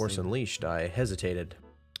said the Force Force theme. Unleashed, I hesitated,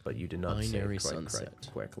 but you did not Binary say it Sunset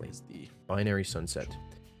correctly. is the Binary Sunset.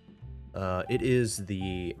 It is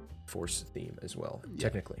the Force theme as well, Yeah.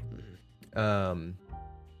 technically.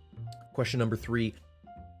 Question number 3.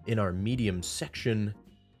 In our medium section,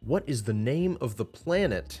 what is the name of the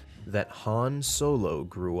planet that Han Solo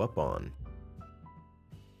grew up on?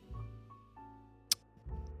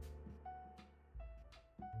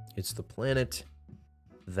 It's the planet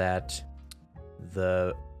that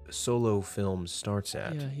the Solo film starts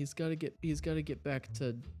at. Yeah, he's got to get back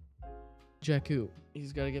to Jakku.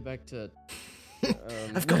 He's got to get back to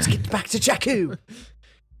I've got to get back to Jakku.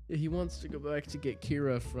 He wants to go back to get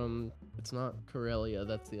Kira from it's not Corellia,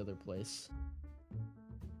 that's the other place.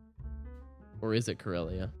 Or is it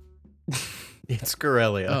Corellia? It's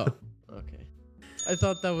Corellia. Oh, okay. I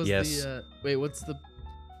thought that was Yes. the wait, what's the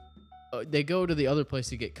they go to the other place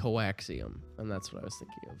to get coaxium, and that's what I was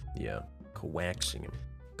thinking of. Yeah, coaxium.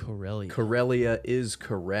 Corellia. Corellia is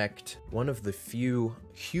correct. One of the few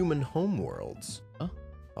human homeworlds Oh.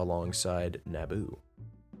 alongside Naboo.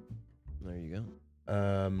 There you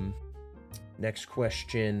go. Next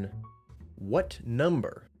question. What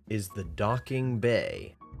number is the docking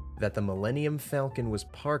bay that the Millennium Falcon was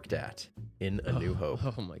parked at in A New Hope?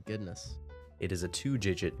 Oh my goodness. It is a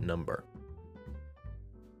 2-digit number.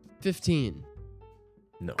 15.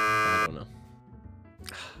 No. I don't know.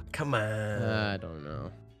 Come on. I don't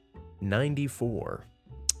know. 94.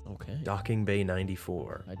 Okay. Docking bay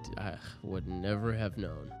 94. I would never have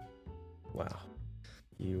known. Wow.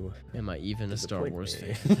 You Am I even a Star disappoint Wars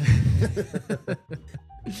me. fan?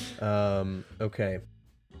 Okay.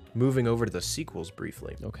 Moving over to the sequels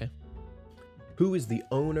briefly. Okay. Who is the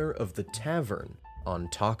owner of the tavern on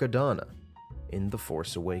Takodana in The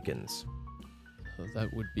Force Awakens? So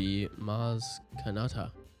that would be Maz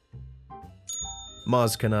Kanata.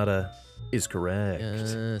 Maz Kanata is correct.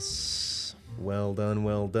 Yes. Well done,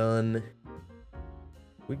 well done.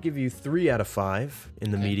 We give you 3 out of 5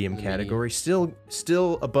 in the Okay, medium the category. Still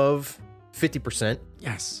above 50%.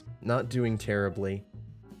 Yes. Not doing terribly.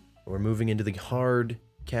 We're moving into the hard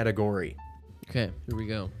category. Okay, here we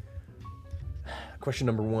go. Question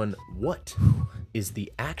number 1. What is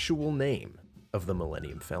the actual name of the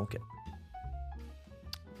Millennium Falcon?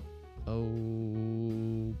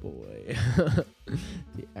 Oh boy.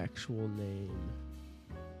 The actual name.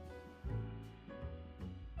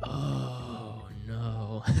 Oh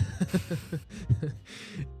no.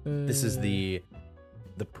 This is the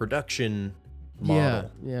production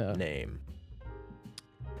model yeah. name.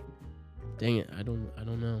 Dang it, I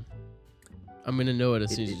don't know. I'm gonna know it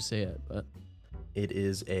as soon as you say it, but It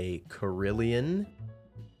is a Corellian.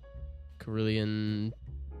 Corellian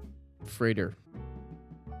freighter.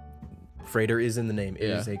 Freighter is in the name. It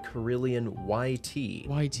Yeah. is a Corellian YT,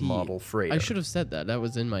 YT. model freighter. I should have said that. That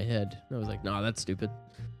was in my head. I was like, nah, that's stupid.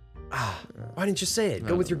 Why didn't you say it?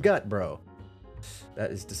 Go with your gut, bro.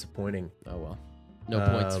 That is disappointing. Oh well. No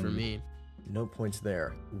points for me. No points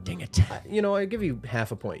there. Dang it. I give you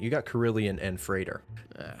half a point. You got Corellian and freighter.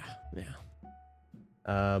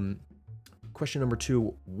 Yeah. Question number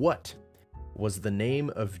 2. What was the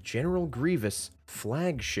name of General Grievous'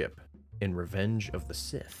 flagship in Revenge of the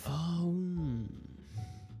Sith? Oh.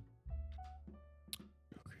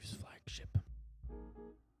 Grievous flagship.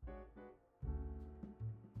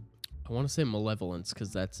 I want to say Malevolence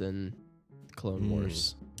because that's in Clone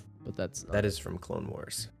Wars, but that's not. That is from Clone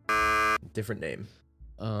Wars. Different name.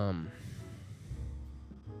 I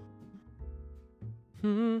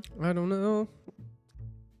don't know.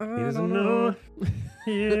 He doesn't know.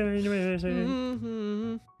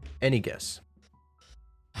 Any guess?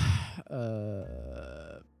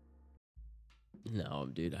 No,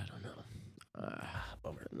 dude, I don't know.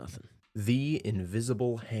 Bummer. Nothing. The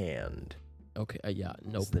Invisible Hand Okay, yeah,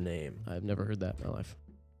 nope. is the name. I've never heard that in my life.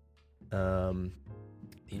 The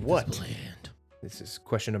Invisible What? Hand. This is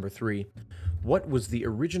question number 3. What was the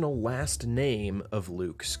original last name of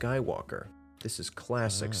Luke Skywalker? This is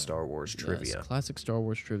classic Star Wars trivia. Yes, classic Star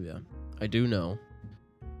Wars trivia. I do know.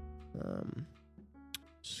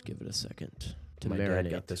 Just give it a second to My marinate.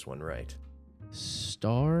 dad got this one right.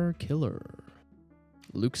 Star Killer.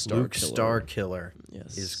 Luke Star Killer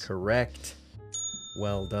Yes. is correct.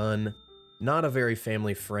 Well done. Not a very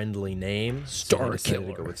family-friendly name. so I Star decided to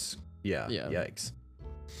Killer. go with yeah. Yeah. Yikes.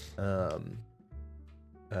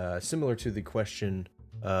 Similar to the question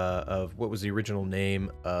of what was the original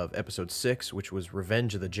name of Episode 6, which was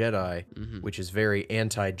Revenge of the Jedi, Mhm. which is very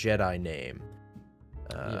anti-Jedi name.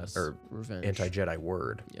 Yes, Or Revenge. anti-Jedi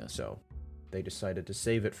word. Yes. So they decided to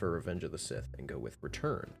save it for Revenge of the Sith and go with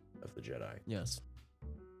Return of the Jedi. Yes.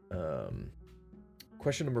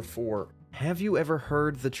 Question number 4. Have you ever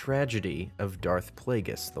heard the tragedy of Darth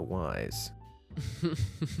Plagueis the Wise?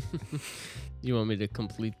 You want me to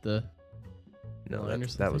complete the No, line or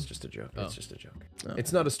that was something? just a joke. Oh. It's just a joke. Oh.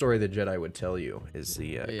 It's not a story the Jedi would tell you is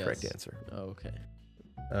the correct Yes. answer. Oh, okay.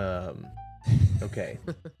 Okay.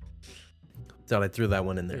 Thought I threw that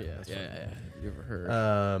one in there. Yeah, That's yeah, fine. yeah. You ever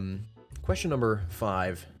heard? Question number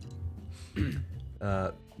 5.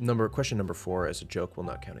 Question number 4 as a joke will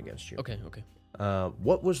not count against you. Okay.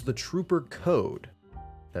 What was the trooper code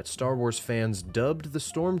that Star Wars fans dubbed the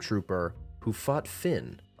stormtrooper who fought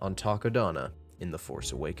Finn on Takodana in The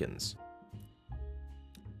Force Awakens?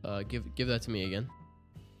 Give that to me again.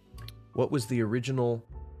 What was the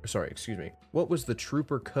What was the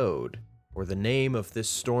trooper code or the name of this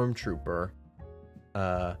stormtrooper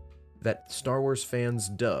that Star Wars fans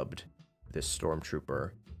dubbed this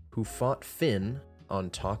stormtrooper who fought Finn on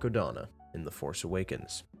Takodana in The Force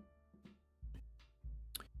Awakens?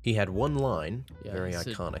 He had one line, Yeah, very he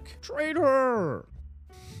said, iconic. Traitor.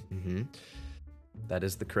 Mm-hmm. That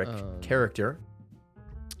is the correct Um, character.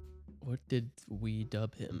 What did we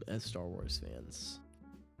dub him as Star Wars fans?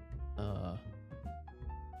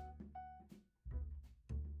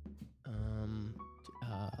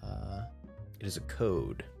 It is a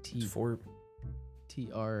code. T- It's for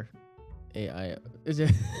TRAI. Is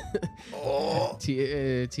it? Oh.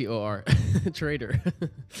 TOR. Traitor.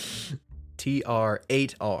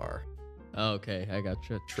 TR8R. Oh, okay, I got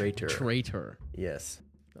you. Traitor. Traitor. Yes.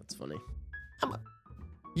 That's funny.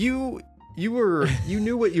 You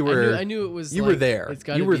knew what you were. I knew it was. You like, were there. It's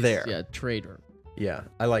gotta You were be, there. Yeah, traitor. Yeah,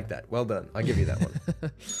 I like that. Well done. I'll give you that one.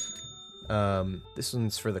 This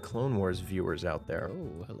one's for the Clone Wars viewers out there.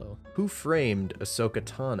 Oh, hello. Who framed Ahsoka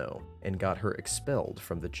Tano and got her expelled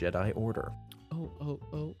from the Jedi Order? Oh.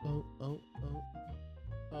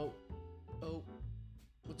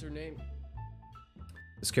 What's her name?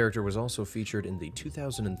 This character was also featured in the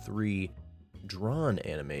 2003 drawn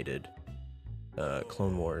animated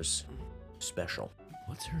Clone Wars special.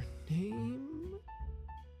 What's her name?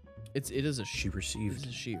 It is a She received. It is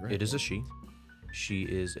a she, right? It is a she. She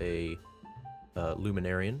is a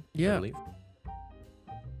Luminarian, I Yeah. believe.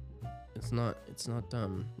 It's not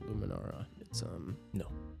Luminara. It's No.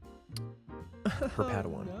 Her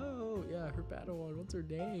Padawan. No, yeah, her Padawan. What's her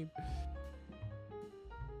name?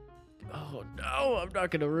 Oh no, I'm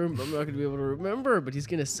not gonna be able to remember, but he's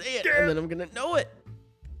gonna say it, and then I'm gonna know it.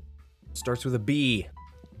 Starts with a B.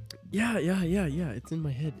 Yeah. It's in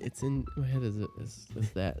my head. It's in my head as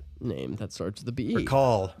that name that starts with the B.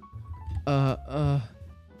 Recall.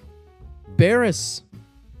 Barris.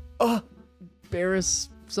 Barris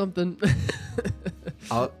something.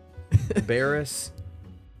 Barris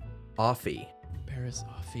Offee. Barris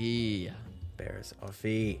Offee. Barris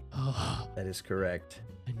Offee. Oh, That is correct.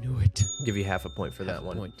 I knew it. I'll give you half a point for that Half a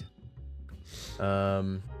one. point.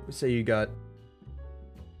 We say you got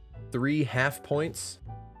 3 half points.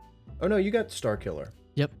 Oh no, you got Starkiller.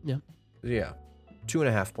 Yep. Yeah,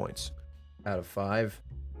 2.5 points out of 5.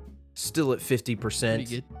 Still at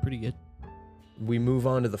 50%. Pretty good. We move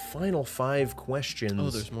on to the final 5 questions. Oh,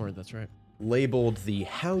 there's more. That's right. Labeled the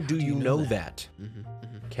 "How do you know that?" Mm-hmm.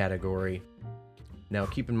 category. Now,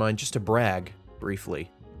 keep in mind, just to brag briefly,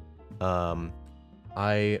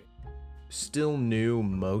 I still knew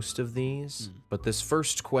most of these, but this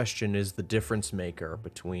first question is the difference maker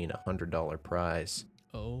between a $100 prize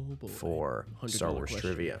Oh boy. for $100 Star Wars question.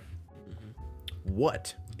 trivia.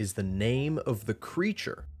 What is the name of the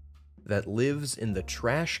creature that lives in the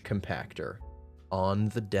trash compactor on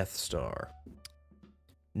the Death Star?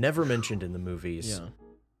 Never mentioned in the movies. Yeah.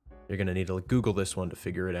 You're going to need to Google this one to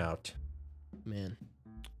figure it out. Man,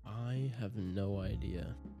 I have no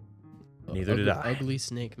idea. Neither did I. Ugly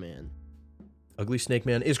Snake Man. Ugly Snake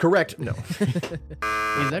Man is correct. No.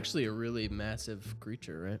 He's actually a really massive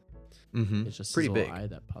creature, right? Mm-hmm. It's just pretty his big. little eye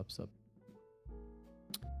that pops up.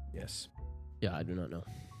 Yes. Yeah, I do not know.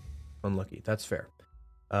 Unlucky. That's fair.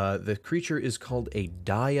 The creature is called a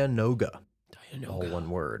Dianoga. All one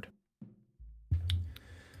word.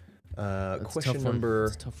 That's a Question tough one. number.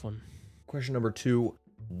 That's a tough one. Question number 2.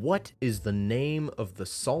 What is the name of the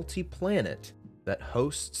salty planet that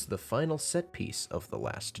hosts the final set piece of The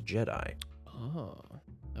Last Jedi? Oh,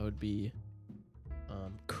 that would be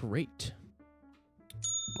Crate.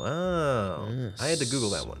 Wow. Yes. I had to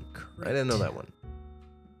Google that one. I didn't know Crate. that one.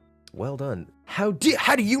 Well done. How do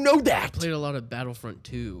you know that? Played a lot of Battlefront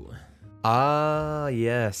 2. Ah,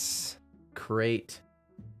 yes. Crate.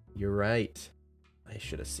 You're right. I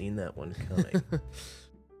should have seen that one coming.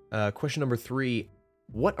 Question number 3.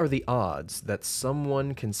 What are the odds that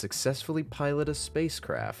someone can successfully pilot a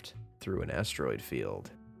spacecraft through an asteroid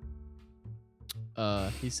field?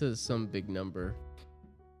 He says some big number.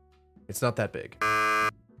 It's not that big.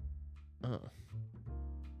 Oh.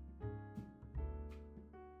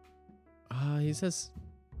 He says.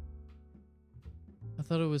 I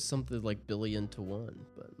thought it was something like billion to 1,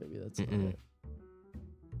 but maybe that's not Mm-mm. right.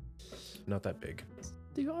 Not that big.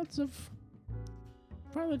 The odds of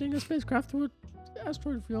piloting a spacecraft through an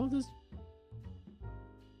asteroid field is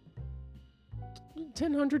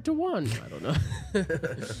 1,000 to 1. I don't know.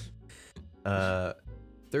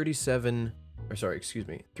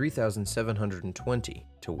 3,720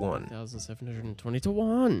 to 1. 1,720 to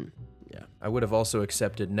 1. Yeah. I would have also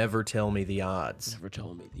accepted never tell me the odds. Never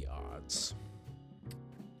tell me the odds.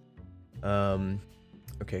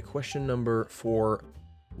 Okay, question number 4.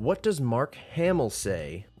 What does Mark Hamill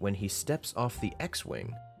say when he steps off the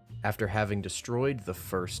X-Wing after having destroyed the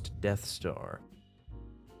first Death Star?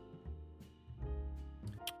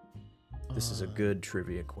 This is a good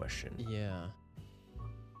trivia question. Yeah.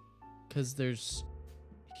 Because there's.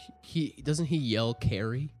 He doesn't he yell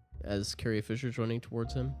Carrie as Carrie Fisher's running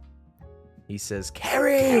towards him? He says,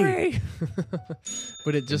 Carrie!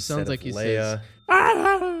 But it just sounds Instead like of he Leia. says.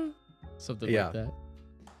 "Ah!" Something Yeah. like that.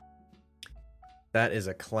 That is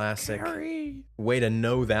a classic Carrie! way to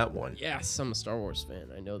know that one. Yes, I'm a Star Wars fan.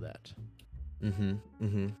 I know that.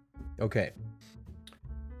 Okay.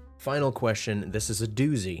 Final question. This is a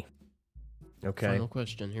doozy. Okay. Final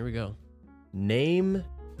question. Here we go. Name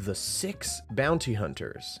the 6 bounty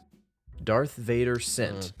hunters Darth Vader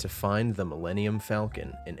sent to find the Millennium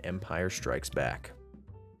Falcon in Empire Strikes Back.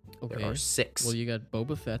 Okay. There are 6. Well, you got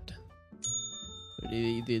Boba Fett.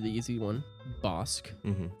 The easy one. Bosk.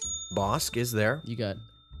 Mm-hmm. Bosk is there. You got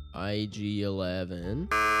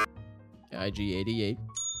IG-11, IG-88,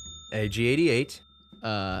 AG-88.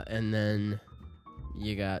 and then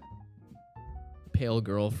you got Pale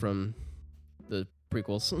Girl from the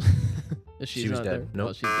prequels. She was not dead. there? Nope.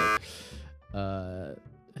 Oh, she's dead.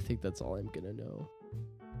 I think that's all I'm gonna know.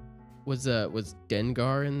 Was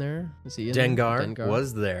Dengar in there? Was he in there? Dengar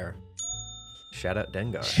was there. Shout out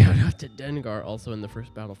Dengar. Shout out to Dengar, also in the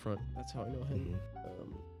first Battlefront. That's how I know him. Mhm.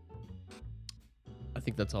 I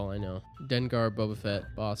think that's all I know. Dengar, Boba Fett,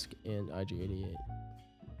 Bosk, and IG-88.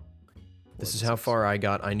 This is how far I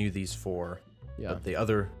got. I knew these 4. Yeah. But the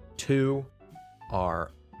other 2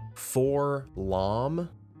 are 4 Lom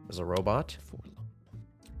as a robot.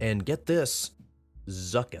 And get this,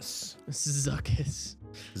 Zuckuss. Zuckuss.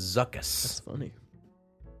 Zuckuss. That's funny.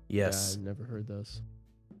 Yes. Yeah, I've never heard those.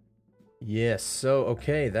 Yes. So,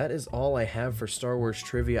 okay, that is all I have for Star Wars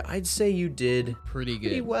trivia. I'd say you did Pretty good.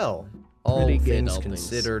 pretty well. All Pretty good, things all things.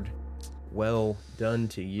 considered, well done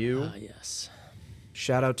to you. Yes.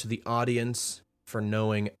 Shout out to the audience for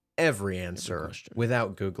knowing every answer question.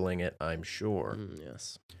 without Googling it, I'm sure.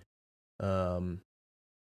 Yes.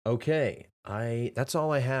 Okay, that's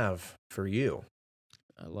all I have for you.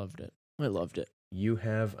 I loved it. I loved it. You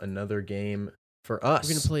have another game for us.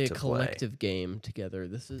 We're gonna play a to collective game together.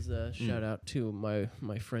 This is a shout out to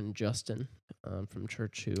my friend Justin from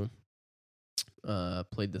church who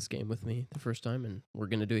played this game with me the first time, and we're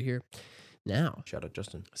gonna do it here now. Shout out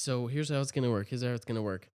Justin. So here's how it's gonna work.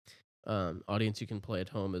 Audience, you can play at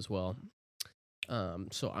home as well.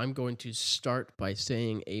 So I'm going to start by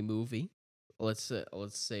saying a movie. Let's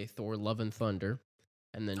say Thor: Love and Thunder,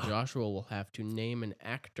 and then Joshua will have to name an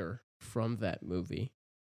actor from that movie.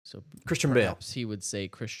 So Christian Bale. perhaps he would say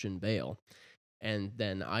Christian Bale, and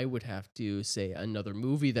then I would have to say another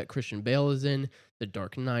movie that Christian Bale is in, The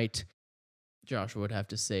Dark Knight. Joshua would have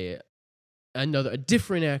to say a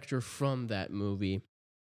different actor from that movie,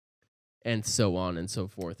 and so on and so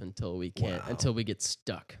forth until we get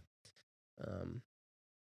stuck.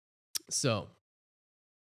 So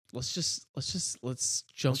let's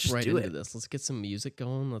jump right into this. Let's get some music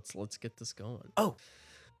going. Let's get this going. Oh.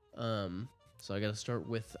 So I'm gonna start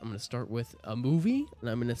with a movie, and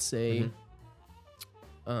I'm gonna say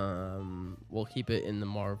we'll keep it in the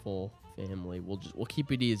Marvel family. We'll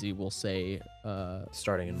keep it easy. We'll say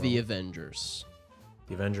Starting in The Marvel. Avengers.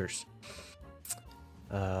 The Avengers.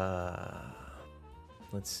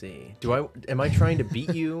 Let's see. Am I trying to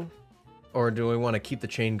beat you, or do I want to keep the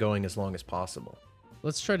chain going as long as possible?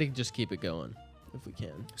 Let's try to just keep it going if we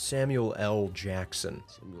can. Samuel L. Jackson.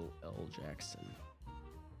 Samuel L. Jackson.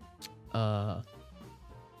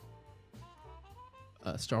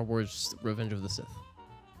 Star Wars: Revenge of the Sith.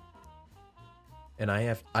 And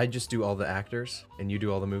I just do all the actors, and you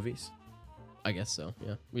do all the movies? I guess so.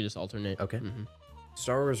 Yeah, we just alternate. Okay. Mhm.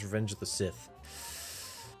 Star Wars: Revenge of the Sith.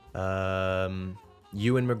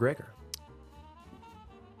 Ewan McGregor.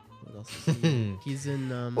 What else is he in? He's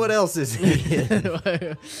in. What else is he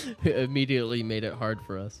in? Immediately made it hard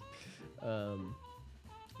for us.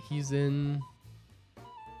 He's in.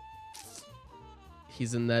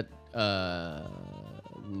 He's in that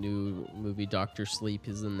new movie Doctor Sleep.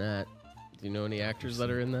 He's in that. Do you know any actors that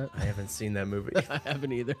are in that? I haven't seen that movie. I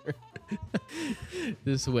haven't either.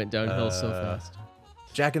 This went downhill so fast.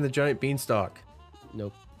 Jack and the Giant Beanstalk.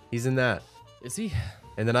 Nope. He's in that. Is he?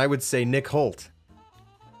 And then I would say Nick Holt.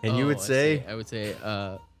 And you Oh, would say? I would say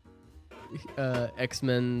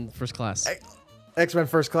X-Men First Class. X-Men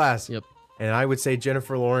First Class. Yep. And I would say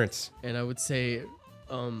Jennifer Lawrence. And I would say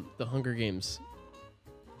The Hunger Games.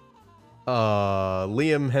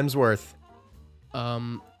 Liam Hemsworth.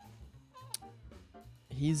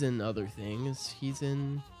 He's in other things. He's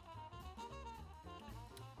in.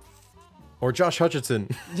 Or Josh Hutcherson.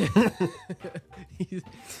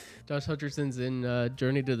 Josh Hutcherson's in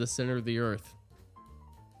Journey to the Center of the Earth.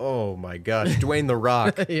 Oh my gosh. Dwayne The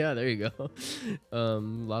Rock. Yeah, there you go.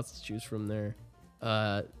 Lots to choose from there.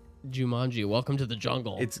 Jumanji, Welcome to the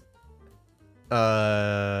Jungle. It's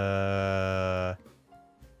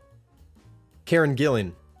Karen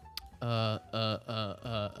Gillan.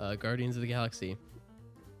 Guardians of the Galaxy.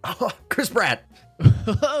 Oh, Chris Pratt.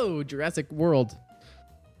 Oh, Jurassic World.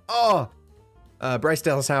 Oh, Bryce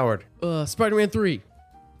Dallas Howard. Spider-Man 3.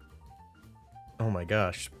 Oh my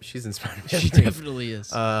gosh, she's in Spider-Man. She 3. definitely is.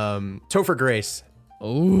 Topher Grace.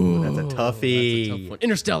 Oh, that's a toughie. That's a tough one.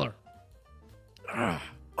 Interstellar.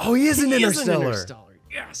 Oh, he is in He is Interstellar. in Interstellar.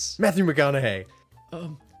 Yes. Matthew McConaughey.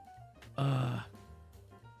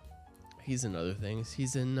 He's in other things.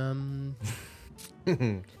 He's in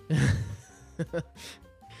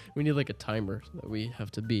We need like a timer that we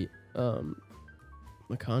have to beat.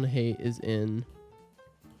 McConaughey is in.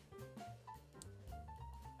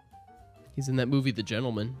 He's in that movie, The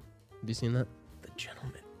Gentleman. Have you seen that? The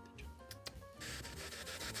Gentleman.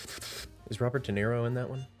 Is Robert De Niro in that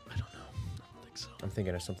one? I don't know. I don't think so. I'm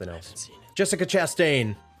thinking of something I else. haven't seen it. Jessica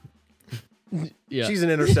Chastain. Yeah. She's an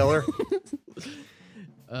Interstellar.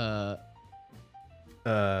 Jessica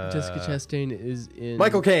Chastain is in.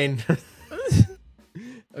 Michael Caine.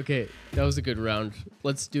 Okay, that was a good round.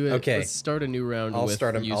 Let's do it. Okay. Let's start a new round. I'll with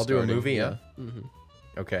start a- you I'll do a starting. movie, yeah? Mhm.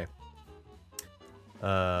 Okay.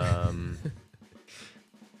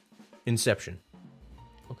 Inception.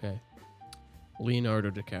 Okay. Leonardo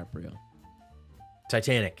DiCaprio.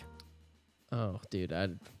 Titanic. Oh, dude,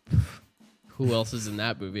 who else is in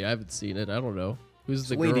that movie? I haven't seen it. I don't know. Who's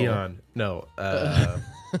the Celine girl? Dion. No.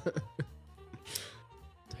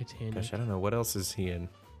 Titanic. Gosh, I don't know. What else is he in?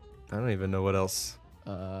 I don't even know what else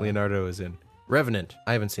Uh, Leonardo is in. Revenant.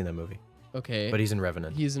 I haven't seen that movie, Okay. but he's in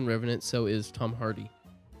Revenant. He's in Revenant. So is Tom Hardy.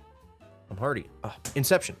 Tom Hardy. Oh,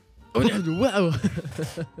 Inception. Wow.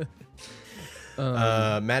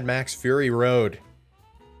 Mad Max Fury Road.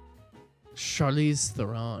 Charlize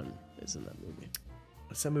Theron is in that movie.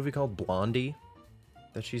 What's that movie called? Blondie?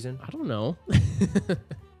 That she's in? I don't know.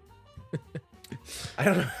 I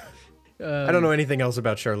don't know. I don't know anything else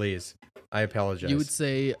about Charlize. I apologize. You would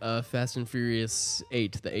say Fast and Furious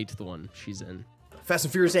 8, the 8th one she's in. Fast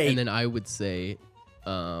and Furious 8. And then I would say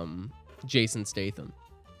Jason Statham.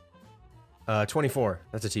 24.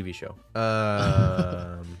 That's a TV show.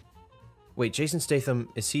 Wait, Jason Statham,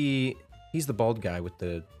 he's the bald guy with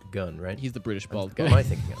the gun, right? He's the British bald Who guy. am I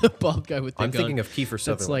thinking of? The bald guy with the I'm gun. thinking of Kiefer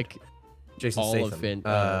Sutherland. That's like Jason all Statham.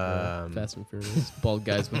 of Fast and Furious. Bald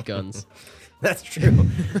guys with guns. That's true.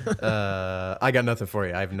 I got nothing for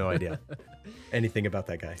you. I have no idea anything about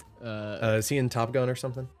that guy. Is he in Top Gun or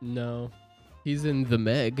something? No. He's in The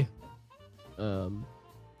Meg. He's in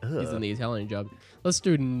The Italian Job. Let's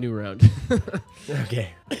do a new round.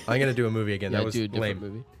 Okay. I'm going to do a movie again. Yeah, That was do a different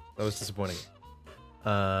lame. movie. That was disappointing.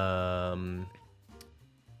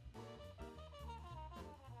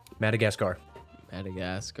 Madagascar.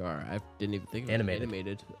 Madagascar. I didn't even think of Animated.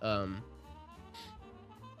 Animated.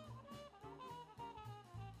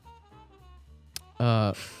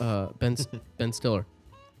 Ben Stiller.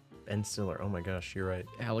 Ben Stiller. Oh my gosh, you're right.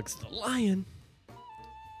 Alex the Lion.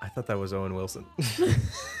 I thought that was Owen Wilson.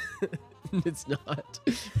 It's not.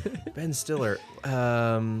 Ben Stiller.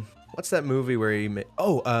 What's that movie where he made?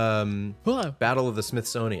 Oh, Hello. Battle of the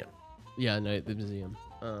Smithsonian. Yeah, no, the museum.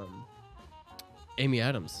 Amy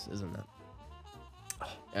Adams is in that.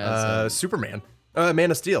 As, Superman.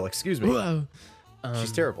 Man of Steel. Excuse me. Whoa.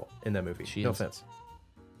 She's terrible in that movie. she No is. offense.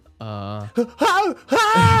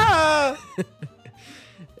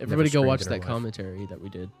 Everybody go screamed watch in her that life. commentary that we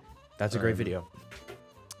did. That's a great video.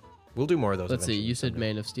 We'll do more of those. Let's see. eventually You said someday.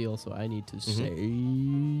 Man of Steel, so I need to say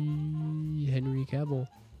Henry Cavill.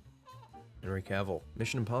 Henry Cavill.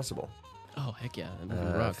 Mission Impossible. Oh heck yeah, that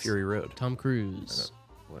movie rocks. Fury Road. Tom Cruise.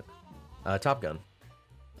 What? Top Gun.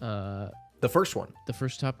 The The first one.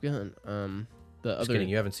 first Top Gun. The Just other. kidding.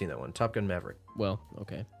 You haven't seen that one. Top Gun Maverick. Well,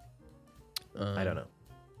 okay. I don't know.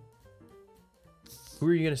 Who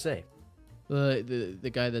are you gonna say? The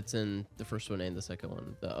guy that's in the first one and the second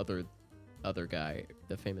one. The other guy,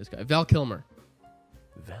 the famous guy, Val Kilmer.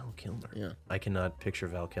 Val Kilmer. Yeah. I cannot picture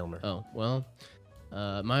Val Kilmer. Oh well.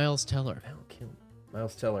 Miles Teller. Val Kilmer.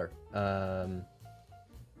 Miles Teller.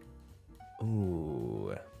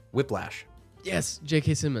 Ooh. Whiplash. Yes,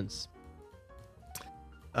 J.K. Simmons.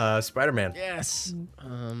 Spider-Man. Yes.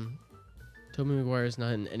 Tobey Maguire's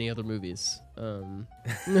not in any other movies.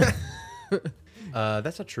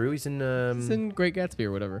 That's not true. He's in He's in Great Gatsby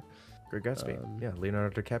or whatever. Great Gatsby. Yeah,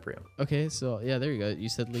 Leonardo DiCaprio. Okay, so yeah, there you go. You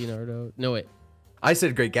said Leonardo. No wait, I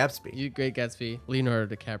said Great Gatsby. you Great Gatsby,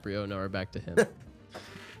 Leonardo DiCaprio. Now we're back to him.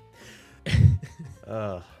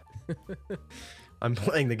 I'm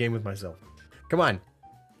playing the game with myself. Come on.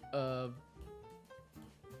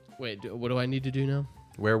 Wait, what do I need to do now?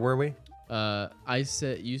 Where were we?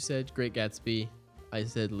 You said Great Gatsby. I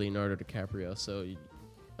said Leonardo DiCaprio. So,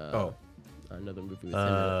 another movie with him,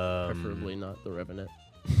 in it, preferably not The Revenant.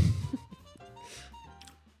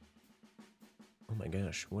 Oh my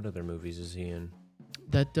gosh, what other movies is he in?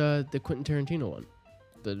 That the Quentin Tarantino one,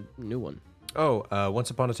 the new one. Oh, Once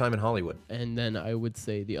Upon a Time in Hollywood. And then I would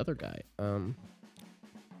say the other guy.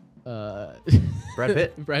 Brad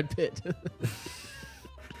Pitt. Brad Pitt.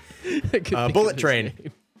 I couldn't think of Bullet his Train.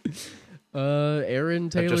 name. Aaron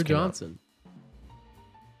That Taylor just came out. Johnson.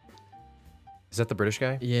 Is that the British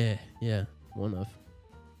guy? Yeah, one of.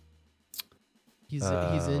 He's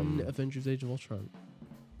in Um, Avengers: Age of Ultron.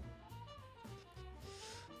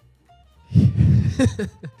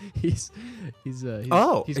 he's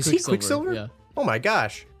Oh, he's is he Quicksilver? Yeah. Oh my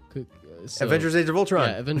gosh. So- Avengers Age of Ultron.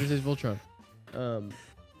 Yeah, Avengers Age of Ultron.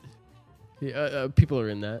 People are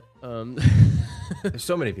in that. There's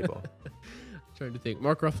so many people. Trying to think.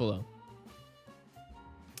 Mark Ruffalo.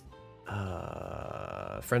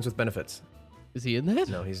 Friends with Benefits. Is he in that?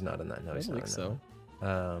 No, he's not in that. No, I he's don't not think in so.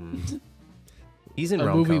 that. He's in A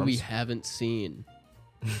rom-coms. movie we haven't seen.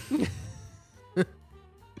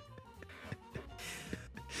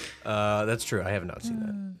 That's true. I have not seen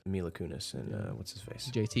that. Mila Kunis and what's his face?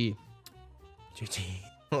 JT. JT.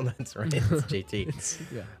 Oh, that's right. It's JT.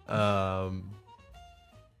 Yeah.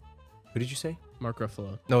 Who did you say? Mark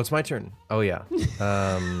Ruffalo. No, it's my turn. Oh yeah.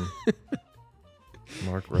 Mark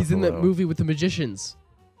Ruffalo. He's in that movie with the magicians.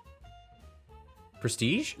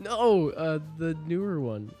 Prestige? No, the newer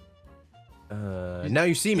one. Now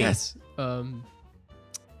You See Me. Yes.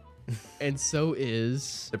 And so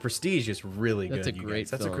is The Prestige is really That's good. a you great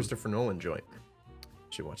guys. That's film. a Christopher Nolan joint.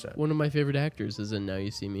 Should watch that. one of my favorite actors is in Now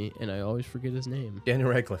You See Me, and I always forget his name. Daniel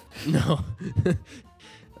Radcliffe. No.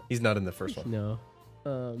 He's not in the first one. No.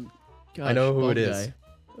 I know who bald it is.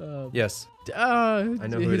 guy. Yes, I I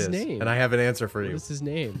know who it his is, name. and I have an answer for What you. is his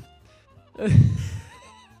name?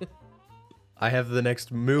 I have the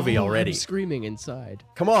next movie Oh, already. I'm screaming inside.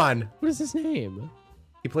 Come on. What is his name?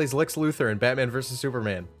 He plays Lex Luthor in Batman vs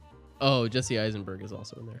Superman. Oh, Jesse Eisenberg is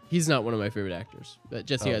also in there. He's not one of my favorite actors, but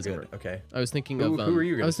Jesse Oh, Eisenberg. good. Okay. I was thinking Who- of who are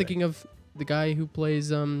you gonna I was say? thinking of the guy who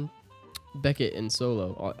plays Beckett in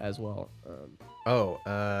Solo as well.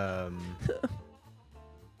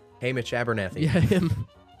 Hamish Abernathy. Yeah, him.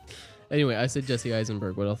 Anyway, I said Jesse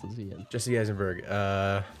Eisenberg. What else is he in? Jesse Eisenberg.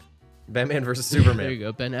 Batman vs There you Superman.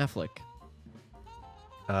 go. Ben Affleck.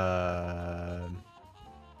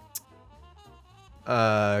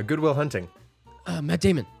 Good Will Hunting. Matt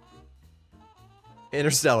Damon.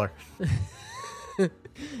 Interstellar.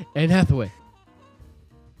 Anne Hathaway.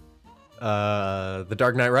 The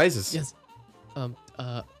Dark Knight Rises. Yes.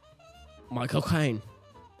 Michael Caine.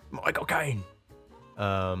 Michael Caine.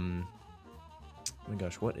 Oh my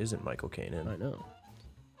gosh, what isn't Michael Caine in? I know.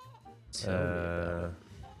 Tell me about it.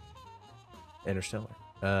 Interstellar.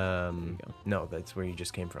 There you go. No, that's where you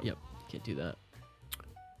just came from. Yep. Can't do that.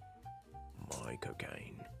 Michael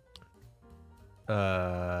Caine.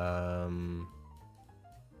 I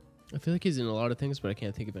feel like he's in a lot of things, but I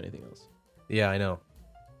can't think of anything else. Yeah, I know.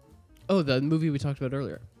 Oh, the movie we talked about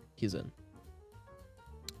earlier. He's in.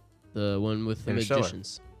 The one with the Interstellar.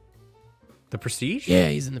 magicians. The Prestige? Yeah,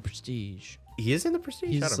 he's in The Prestige. He is in The Prestige?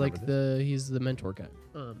 I He's don't like remember this. he's the mentor guy.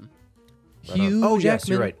 Right on. Hugh Oh, Jackman. yes,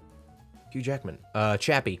 you're right. Hugh Jackman.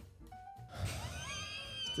 Chappie.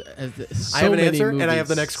 So I have an many answer, and I have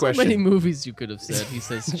the movies. next question. So many movies you could have said. He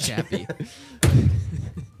says Chappie.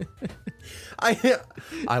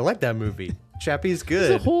 I like that movie. Chappie's There's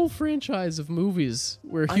good. a whole franchise of movies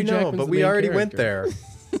where Hugh I know, Jackman's but the we main already went character.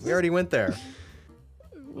 there. We already went there.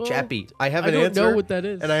 Well, Chappie. I have I an don't answer. know what that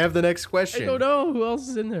is. And I have the next question. I don't know who else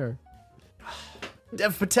is in there.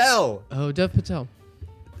 Dev Patel. Oh, Dev Patel.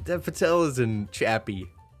 Dev Patel is in Chappie.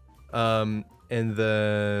 And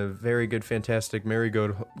the very good, fantastic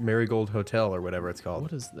Marigold Hotel, or whatever it's called.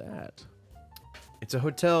 What is that? It's a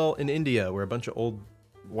hotel in India where a bunch of old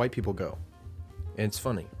white people go. And it's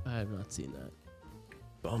funny. I have not seen that.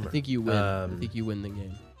 Bummer. I think you win. I think you win the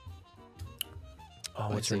game. Oh,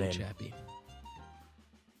 by what's her saying name? Chappie.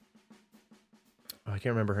 Oh, I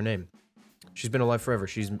can't remember her name. She's been alive forever.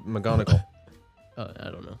 She's McGonagall.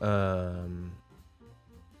 I don't know.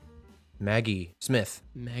 Maggie Smith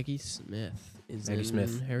Maggie Smith is Maggie in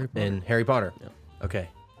Smith Harry Potter. in Harry Potter. Yeah. Okay.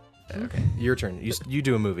 Okay. Your turn. You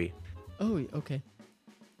do a movie. Oh, okay.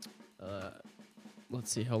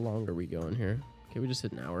 Let's see. How long are we going here? Okay, we just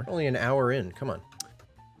hit an hour. Only an hour in. Come on.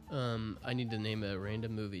 I need to name a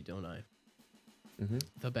random movie, don't I? Mm-hmm.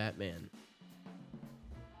 The Batman.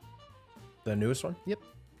 The newest one? Yep.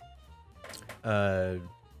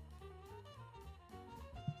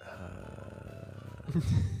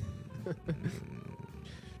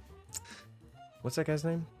 What's that guy's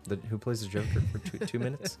name? Who plays the Joker for 2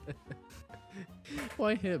 minutes?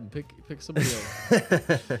 Why him? Pick somebody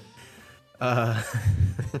else.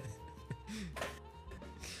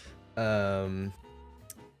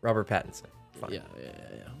 Robert Pattinson. Fine. Yeah.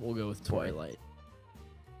 We'll go with Twilight.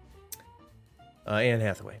 Anne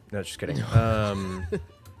Hathaway. No, just kidding.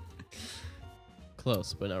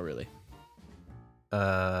 Close, but not really.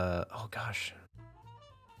 Oh gosh.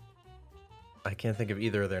 I can't think of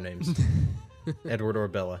either of their names. Edward or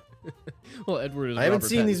Bella. Well, Edward is I haven't Robert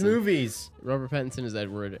seen these Pattinson. movies. Robert Pattinson is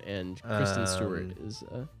Edward, and Kristen Stewart is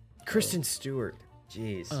Kristen Stewart.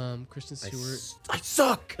 Jeez. Kristen Stewart. I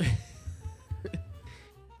suck.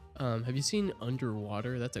 Have you seen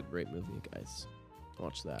Underwater? That's a great movie, guys.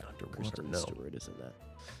 Watch that. Underwater, Kristen no. Stewart is in that.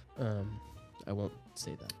 I won't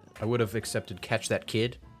say that. I would have accepted Catch That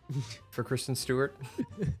Kid for Kristen Stewart,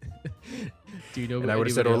 Do you know? and I would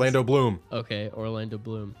have said anybody Orlando Bloom. else? Okay, Orlando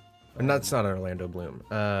Bloom. And that's not Orlando Bloom.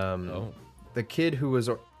 Oh, The kid who was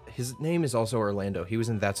his name is also Orlando. He was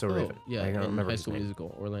in That's So Raven. yeah. I don't in remember High his School name.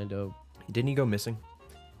 Musical. Orlando Didn't he go missing?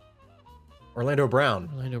 Orlando Brown.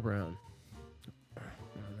 Brown. I don't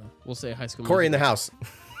know. We'll say High School. Corey in the Musical. House.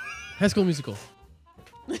 High School Musical.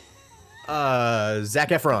 Zac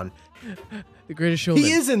Efron. The Greatest Showman.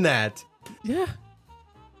 He is in that. Yeah.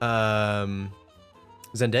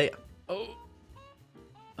 Zendaya. Oh.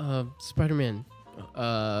 Spider-Man.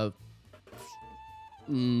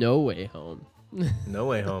 No Way Home. No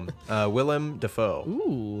Way Home. Willem Dafoe.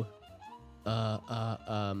 Ooh. I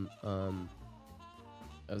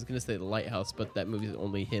was gonna say The Lighthouse, but that movie is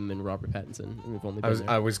only him and Robert Pattinson. And we've only been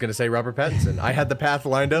I was gonna say Robert Pattinson. I had the path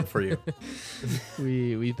lined up for you.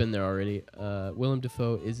 we've been there already. Willem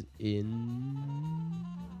Dafoe is in.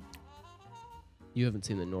 You haven't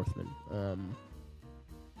seen The Northman.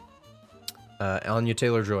 Anya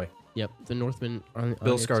Taylor-Joy. Yep, The Northman.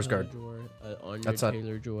 Bill Skarsgård. Anya That's not-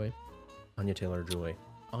 Taylor-Joy. Anya Taylor-Joy.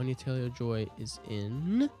 Anya Taylor-Joy is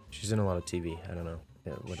in. She's in a lot of TV. I don't know.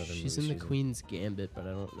 Yeah, what other She's movies in The Queen's Gambit, but I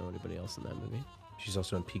don't know anybody else in that movie. She's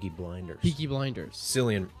also in Peaky Blinders. Peaky Blinders.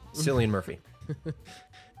 Cillian Murphy.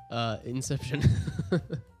 Inception.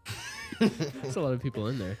 There's a lot of people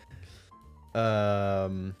in there.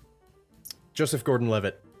 Joseph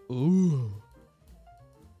Gordon-Levitt. Ooh.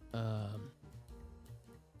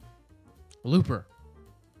 Looper.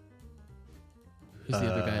 Who's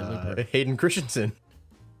the other guy in Looper? Hayden Christensen.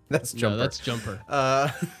 That's Jumper. No, that's Jumper.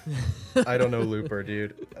 I don't know Looper,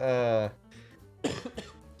 dude.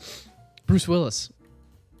 Bruce Willis.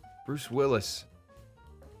 Bruce Willis.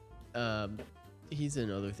 He's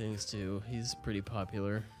in other things too. He's pretty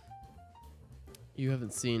popular. You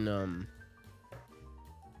haven't seen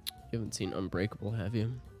Unbreakable, have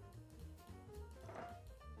you?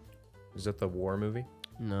 Is that the war movie?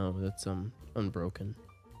 No, that's Unbroken.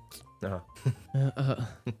 No.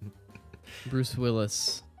 Bruce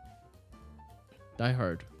Willis. Die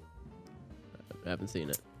Hard. I haven't seen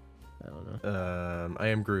it. I don't know. I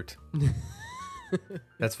Am Groot.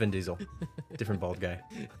 That's Vin Diesel. Different bald guy.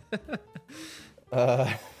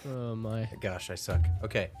 Oh my. Gosh, I suck.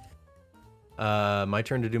 Okay. My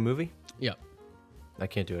turn to do movie? Yeah. I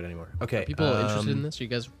can't do it anymore. Okay. People interested in this? Are you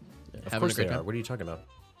guys Of having course a great they are. time? What are you talking about?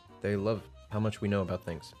 They love how much we know about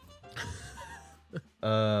things.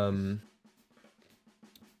 I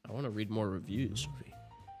want to read more reviews.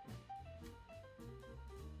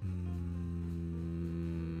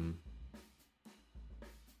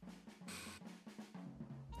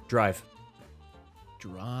 Drive.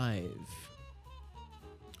 Drive.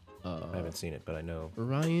 I haven't seen it, but I know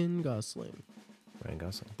Ryan Gosling. Ryan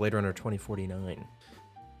Gosling. Blade Runner 2049.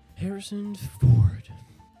 Harrison Ford.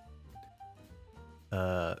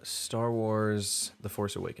 Star Wars: The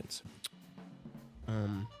Force Awakens.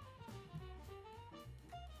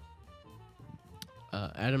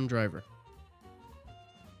 Adam Driver.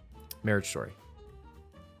 Marriage Story.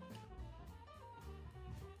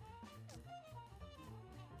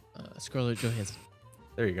 Scarlett Johansson.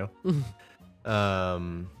 There you go.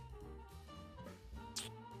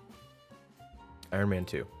 Iron Man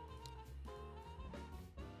 2.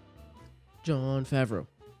 Jon Favreau.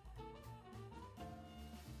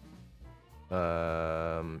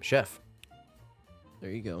 Chef. There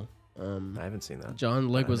you go. I haven't seen that. John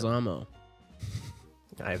Leguizamo.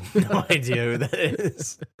 I have no idea who that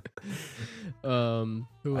is.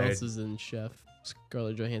 Who else is in Chef?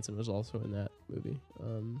 Scarlett Johansson was also in that movie.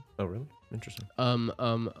 Oh, really? Interesting.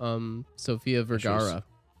 Sofia Vergara.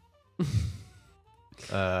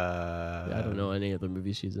 I I don't know any other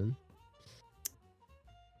movies she's in.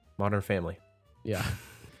 Modern Family. Yeah.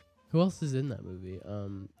 Who else is in that movie?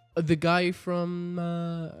 The guy from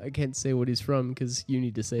I can't say what he's from because you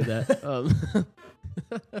need to say that.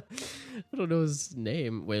 I don't know his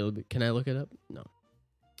name. Wait, can I look it up? No.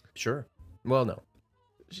 Sure. Well, no.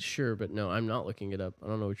 Sure, but no, I'm not looking it up. I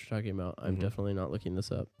don't know what you're talking about. I'm definitely not looking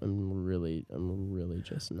this up. I'm really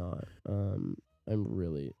just not. I'm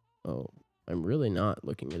really not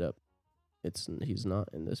looking it up. He's not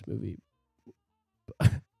in this movie.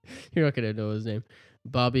 You're not gonna know his name.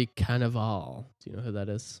 Bobby Cannavale. Do you know who that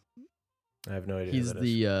is? I have no idea. He's who that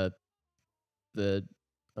is. the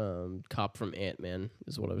cop from Ant-Man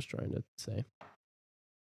is what I was trying to say.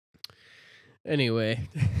 Anyway.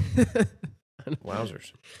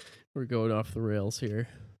 Wowzers. We're going off the rails here.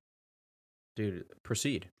 Dude,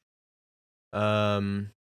 proceed.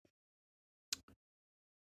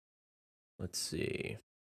 Let's see.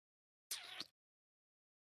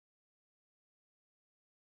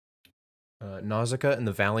 Nausicaa and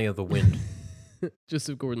the Valley of the Wind.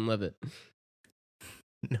 Joseph Gordon-Levitt.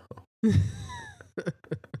 No.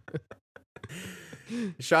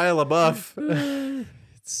 Shia LaBeouf.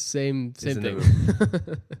 It's same Isn't thing.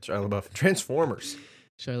 Shia LaBeouf. Transformers.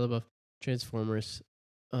 Shia LaBeouf. Transformers.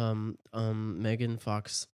 Megan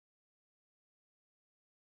Fox.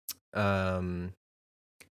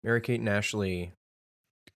 Mary-Kate and Ashley.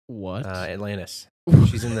 What? Atlantis.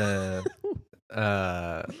 She's in the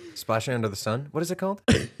Splashing Under the Sun. What is it called?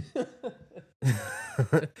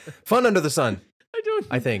 Fun Under the Sun.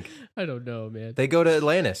 I think I don't know, man. they go to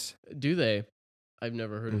Atlantis. Do they? I've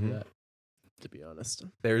never heard Mhm. of that, to be honest.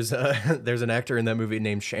 There's an actor in that movie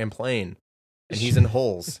named Champlain, and he's in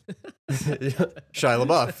Holes. Shia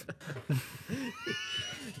LaBeouf.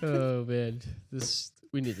 Oh man,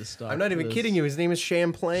 we need to stop. I'm not even kidding you. His name is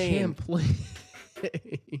Champlain. Champlain.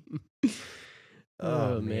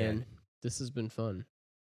 Oh, oh man. man, this has been fun.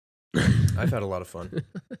 I've had a lot of fun.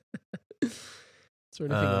 Is there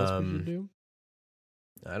anything else we should do?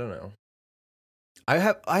 I don't know. I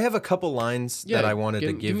have a couple lines that I wanted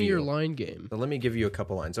to give me you. your line game. So let me give you a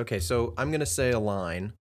couple lines. Okay, so I'm gonna say a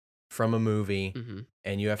line from a movie, Mm-hmm.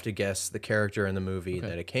 and you have to guess the character in the movie Okay.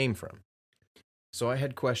 that it came from. So I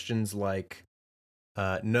had questions like,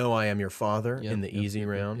 "No, I am your father" in the easy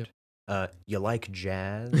round. You like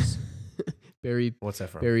jazz? Barry What's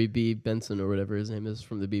that from? Barry B. Benson or whatever his name is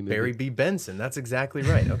from the B movie. Barry B. Benson. That's exactly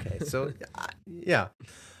right. Okay, so yeah.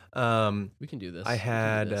 We can do this. I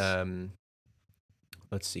had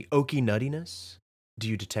let's see, Okie Nuttiness. Do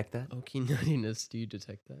you detect that? Okie nuttiness. Do you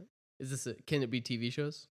detect that? Is this can it be TV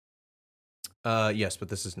shows? Yes, but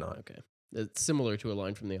this is not. Okay, it's similar to a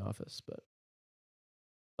line from The Office, but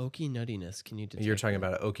Okie nuttiness. Can you detect? You're talking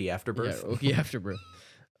that? about Okie Afterbirth? Yeah, Okie Afterbirth.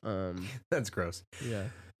 That's gross. Yeah.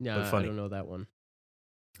 But funny. I don't know that one.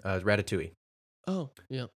 Ratatouille. Oh,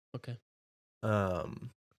 yeah. Okay.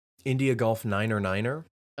 India Golf Niner Niner.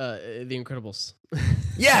 The Incredibles.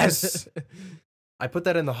 Yes! I put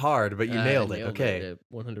that in the hard, but you nailed it. Okay.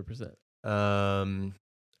 100%.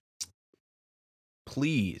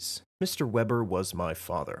 Please, Mr. Weber was my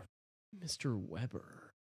father. Mr.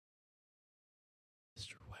 Weber.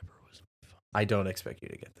 Mr. Weber was my father. I don't expect you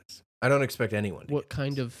to get this. I don't expect anyone to What get this.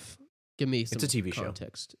 kind of... Give me some It's a TV show.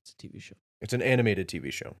 context. It's a TV show. It's an animated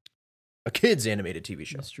TV show. A kid's animated TV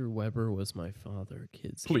show. Mr. Weber was my father.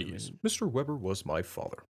 Kids. Please, animated. Mr. Weber was my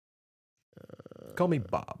father. Call me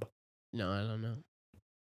Bob. No, I don't know.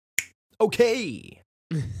 Okay.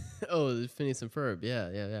 Oh, Phineas and Ferb.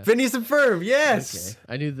 Yeah. Phineas and Ferb, yes.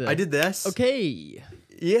 Okay. I knew that. I did this. Okay.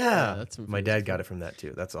 Yeah. That's from My Phineas dad and got Ferb. it from that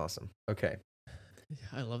too. That's awesome. Okay.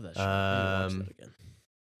 I love that show. I need to watch that again.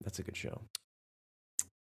 That's a good show.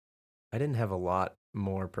 I didn't have a lot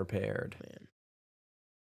more prepared, Man.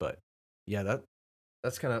 but yeah,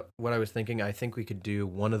 that's kind of what I was thinking. I think we could do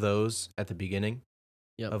one of those at the beginning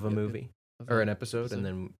of a movie or an episode, and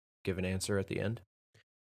then give an answer at the end.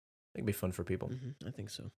 I think it'd be fun for people. I think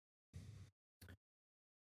so.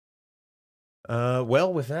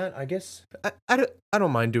 Well, with that, I guess I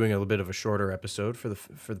don't mind doing a little bit of a shorter episode for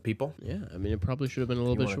the people. Yeah, I mean, it probably should have been a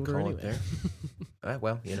little You bit wanna shorter call it anyway.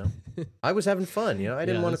 Well, I was having fun. I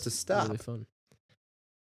didn't want it to this is stop. Really fun.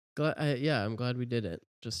 I'm glad we did it.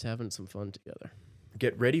 Just having some fun together.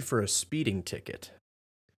 Get ready for a speeding ticket.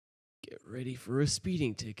 Get ready for a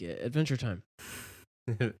speeding ticket. Adventure time.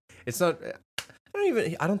 It's not.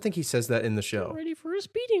 I don't think he says that in the show. Get ready for a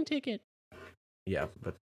speeding ticket. Yeah,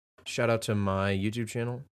 but shout out to my YouTube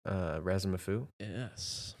channel, Razimafu,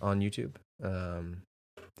 Yes. on YouTube.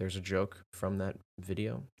 There's a joke from that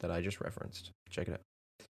video that I just referenced. Check it out.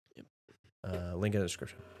 Yep. Link in the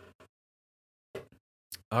description.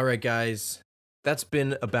 All right, guys. That's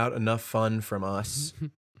been about enough fun from us.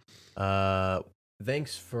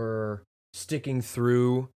 Thanks for sticking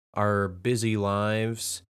through our busy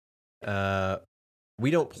lives. We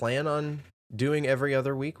don't plan on doing every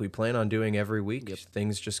other week. We plan on doing every week. Yep.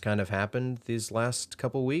 Things just kind of happened these last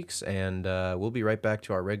couple weeks, and we'll be right back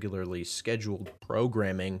to our regularly scheduled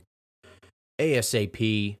programming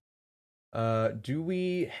ASAP. Do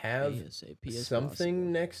we have ASAP as something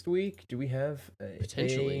possible. next week? Do we have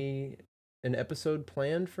Potentially. an episode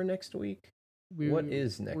planned for next week? What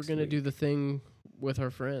is next We're gonna week? do the thing with our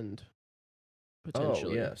friend.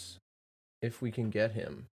 Potentially. Oh, yes. If we can get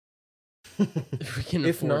him. If we can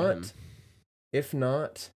If afford not, him. if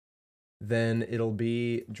not, then it'll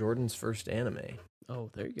be Jordan's first anime. Oh,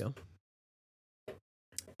 there you go.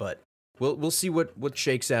 But we'll see what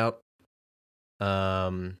shakes out.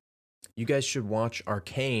 You guys should watch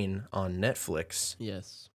Arcane on Netflix.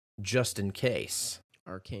 Yes. just in case,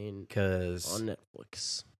 Arcane because on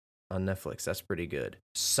Netflix. on Netflix, that's pretty good.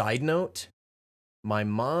 Side note, my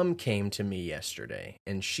mom came to me yesterday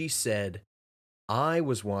and she said, I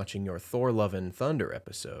was watching your Thor Love and Thunder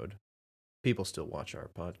episode. People still watch our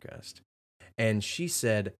podcast. And she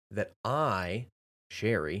said that I,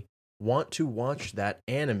 Sherry, want to watch that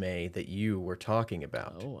anime that you were talking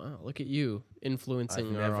about. Oh, wow. Look at you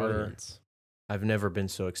influencing our audience. I've never been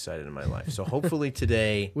so excited in my life. So hopefully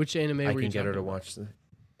today Which anime I were you can get her to talking about? watch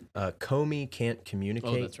the Comey Can't Communicate.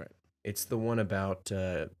 Oh, that's right. It's the one about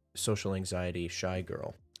social anxiety, shy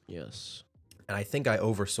girl. Yes. And I think I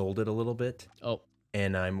oversold it a little bit. Oh,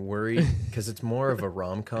 And I'm worried because it's more of a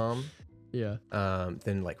rom-com yeah.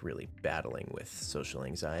 than like really battling with social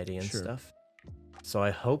anxiety and Sure. stuff. So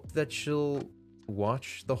I hope that she'll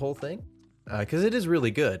watch the whole thing because it is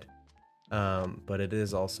really good. But it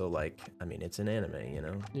is also like, I mean, it's an anime, you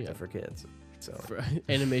know, Yeah. for kids. So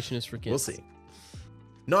Animation is for kids. we'll see.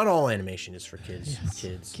 Not all animation is for kids. Yes.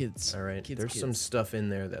 Kids. Kids. All right. Kids, There's some kids. stuff in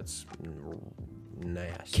there that's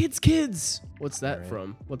nasty. Kids. What's that Alright.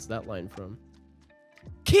 from? What's that line from?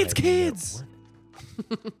 I have Kids. no-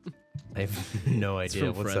 what? I have no It's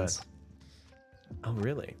idea. from What's Friends. that? Oh,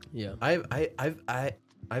 really? Yeah,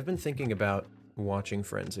 I've been thinking about watching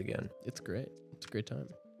Friends again. it's great. It's a great time.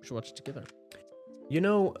 We should watch it together. You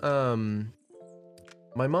know,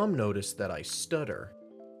 my mom noticed that I stutter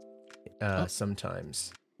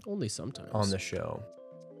sometimes Only sometimes. on the show,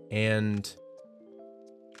 and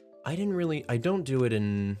I don't do it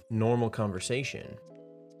in normal conversation.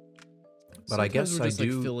 But I guess we're just I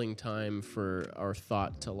do. like filling time for our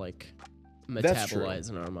thought to like That's true. metabolize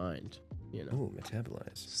in our mind. You know, Ooh, metabolize.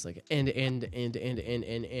 it's just like and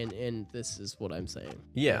this is what I'm saying.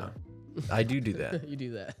 Yeah, I do that. You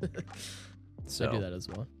do that. So I do that as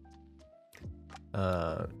well.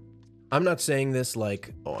 I'm not saying this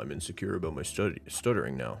like, oh, I'm insecure about my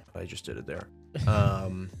stuttering now. I just did it there.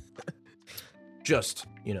 Just,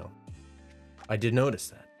 you know, I did notice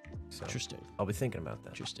that. So Interesting. I'll be thinking about that.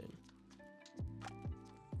 Interesting.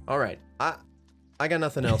 All right. I got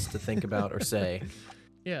nothing else to think about or say.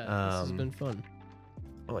 Yeah, this has been fun.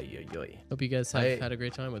 Oy, oy, oy. Hope you guys have had a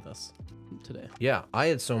great time with us today. Yeah, I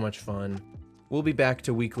had so much fun. We'll be back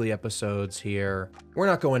to weekly episodes here. We're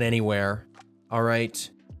not going anywhere. All right.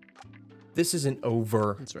 This isn't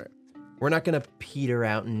over. That's right. We're not going to peter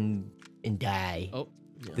out and die. Oh,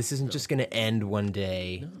 yeah, This isn't no. just going to end one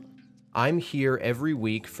day. No. I'm here every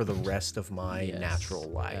week for the rest of my Yes, natural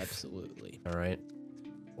life. Absolutely. All right.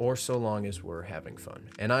 Or so long as we're having fun.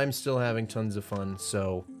 And I'm still having tons of fun.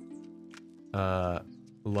 So,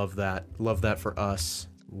 love that. Love that for us.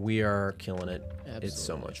 We are killing it. It's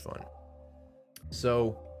so Absolutely. much fun.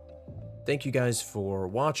 So, thank you guys for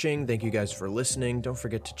watching. Thank you guys for listening. Don't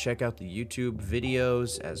forget to check out the YouTube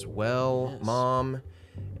videos as well, Yes. Mom.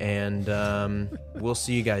 And we'll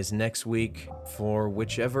see you guys next week for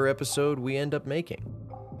whichever episode we end up making.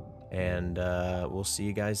 And we'll see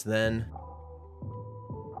you guys then.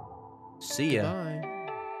 See ya. Bye.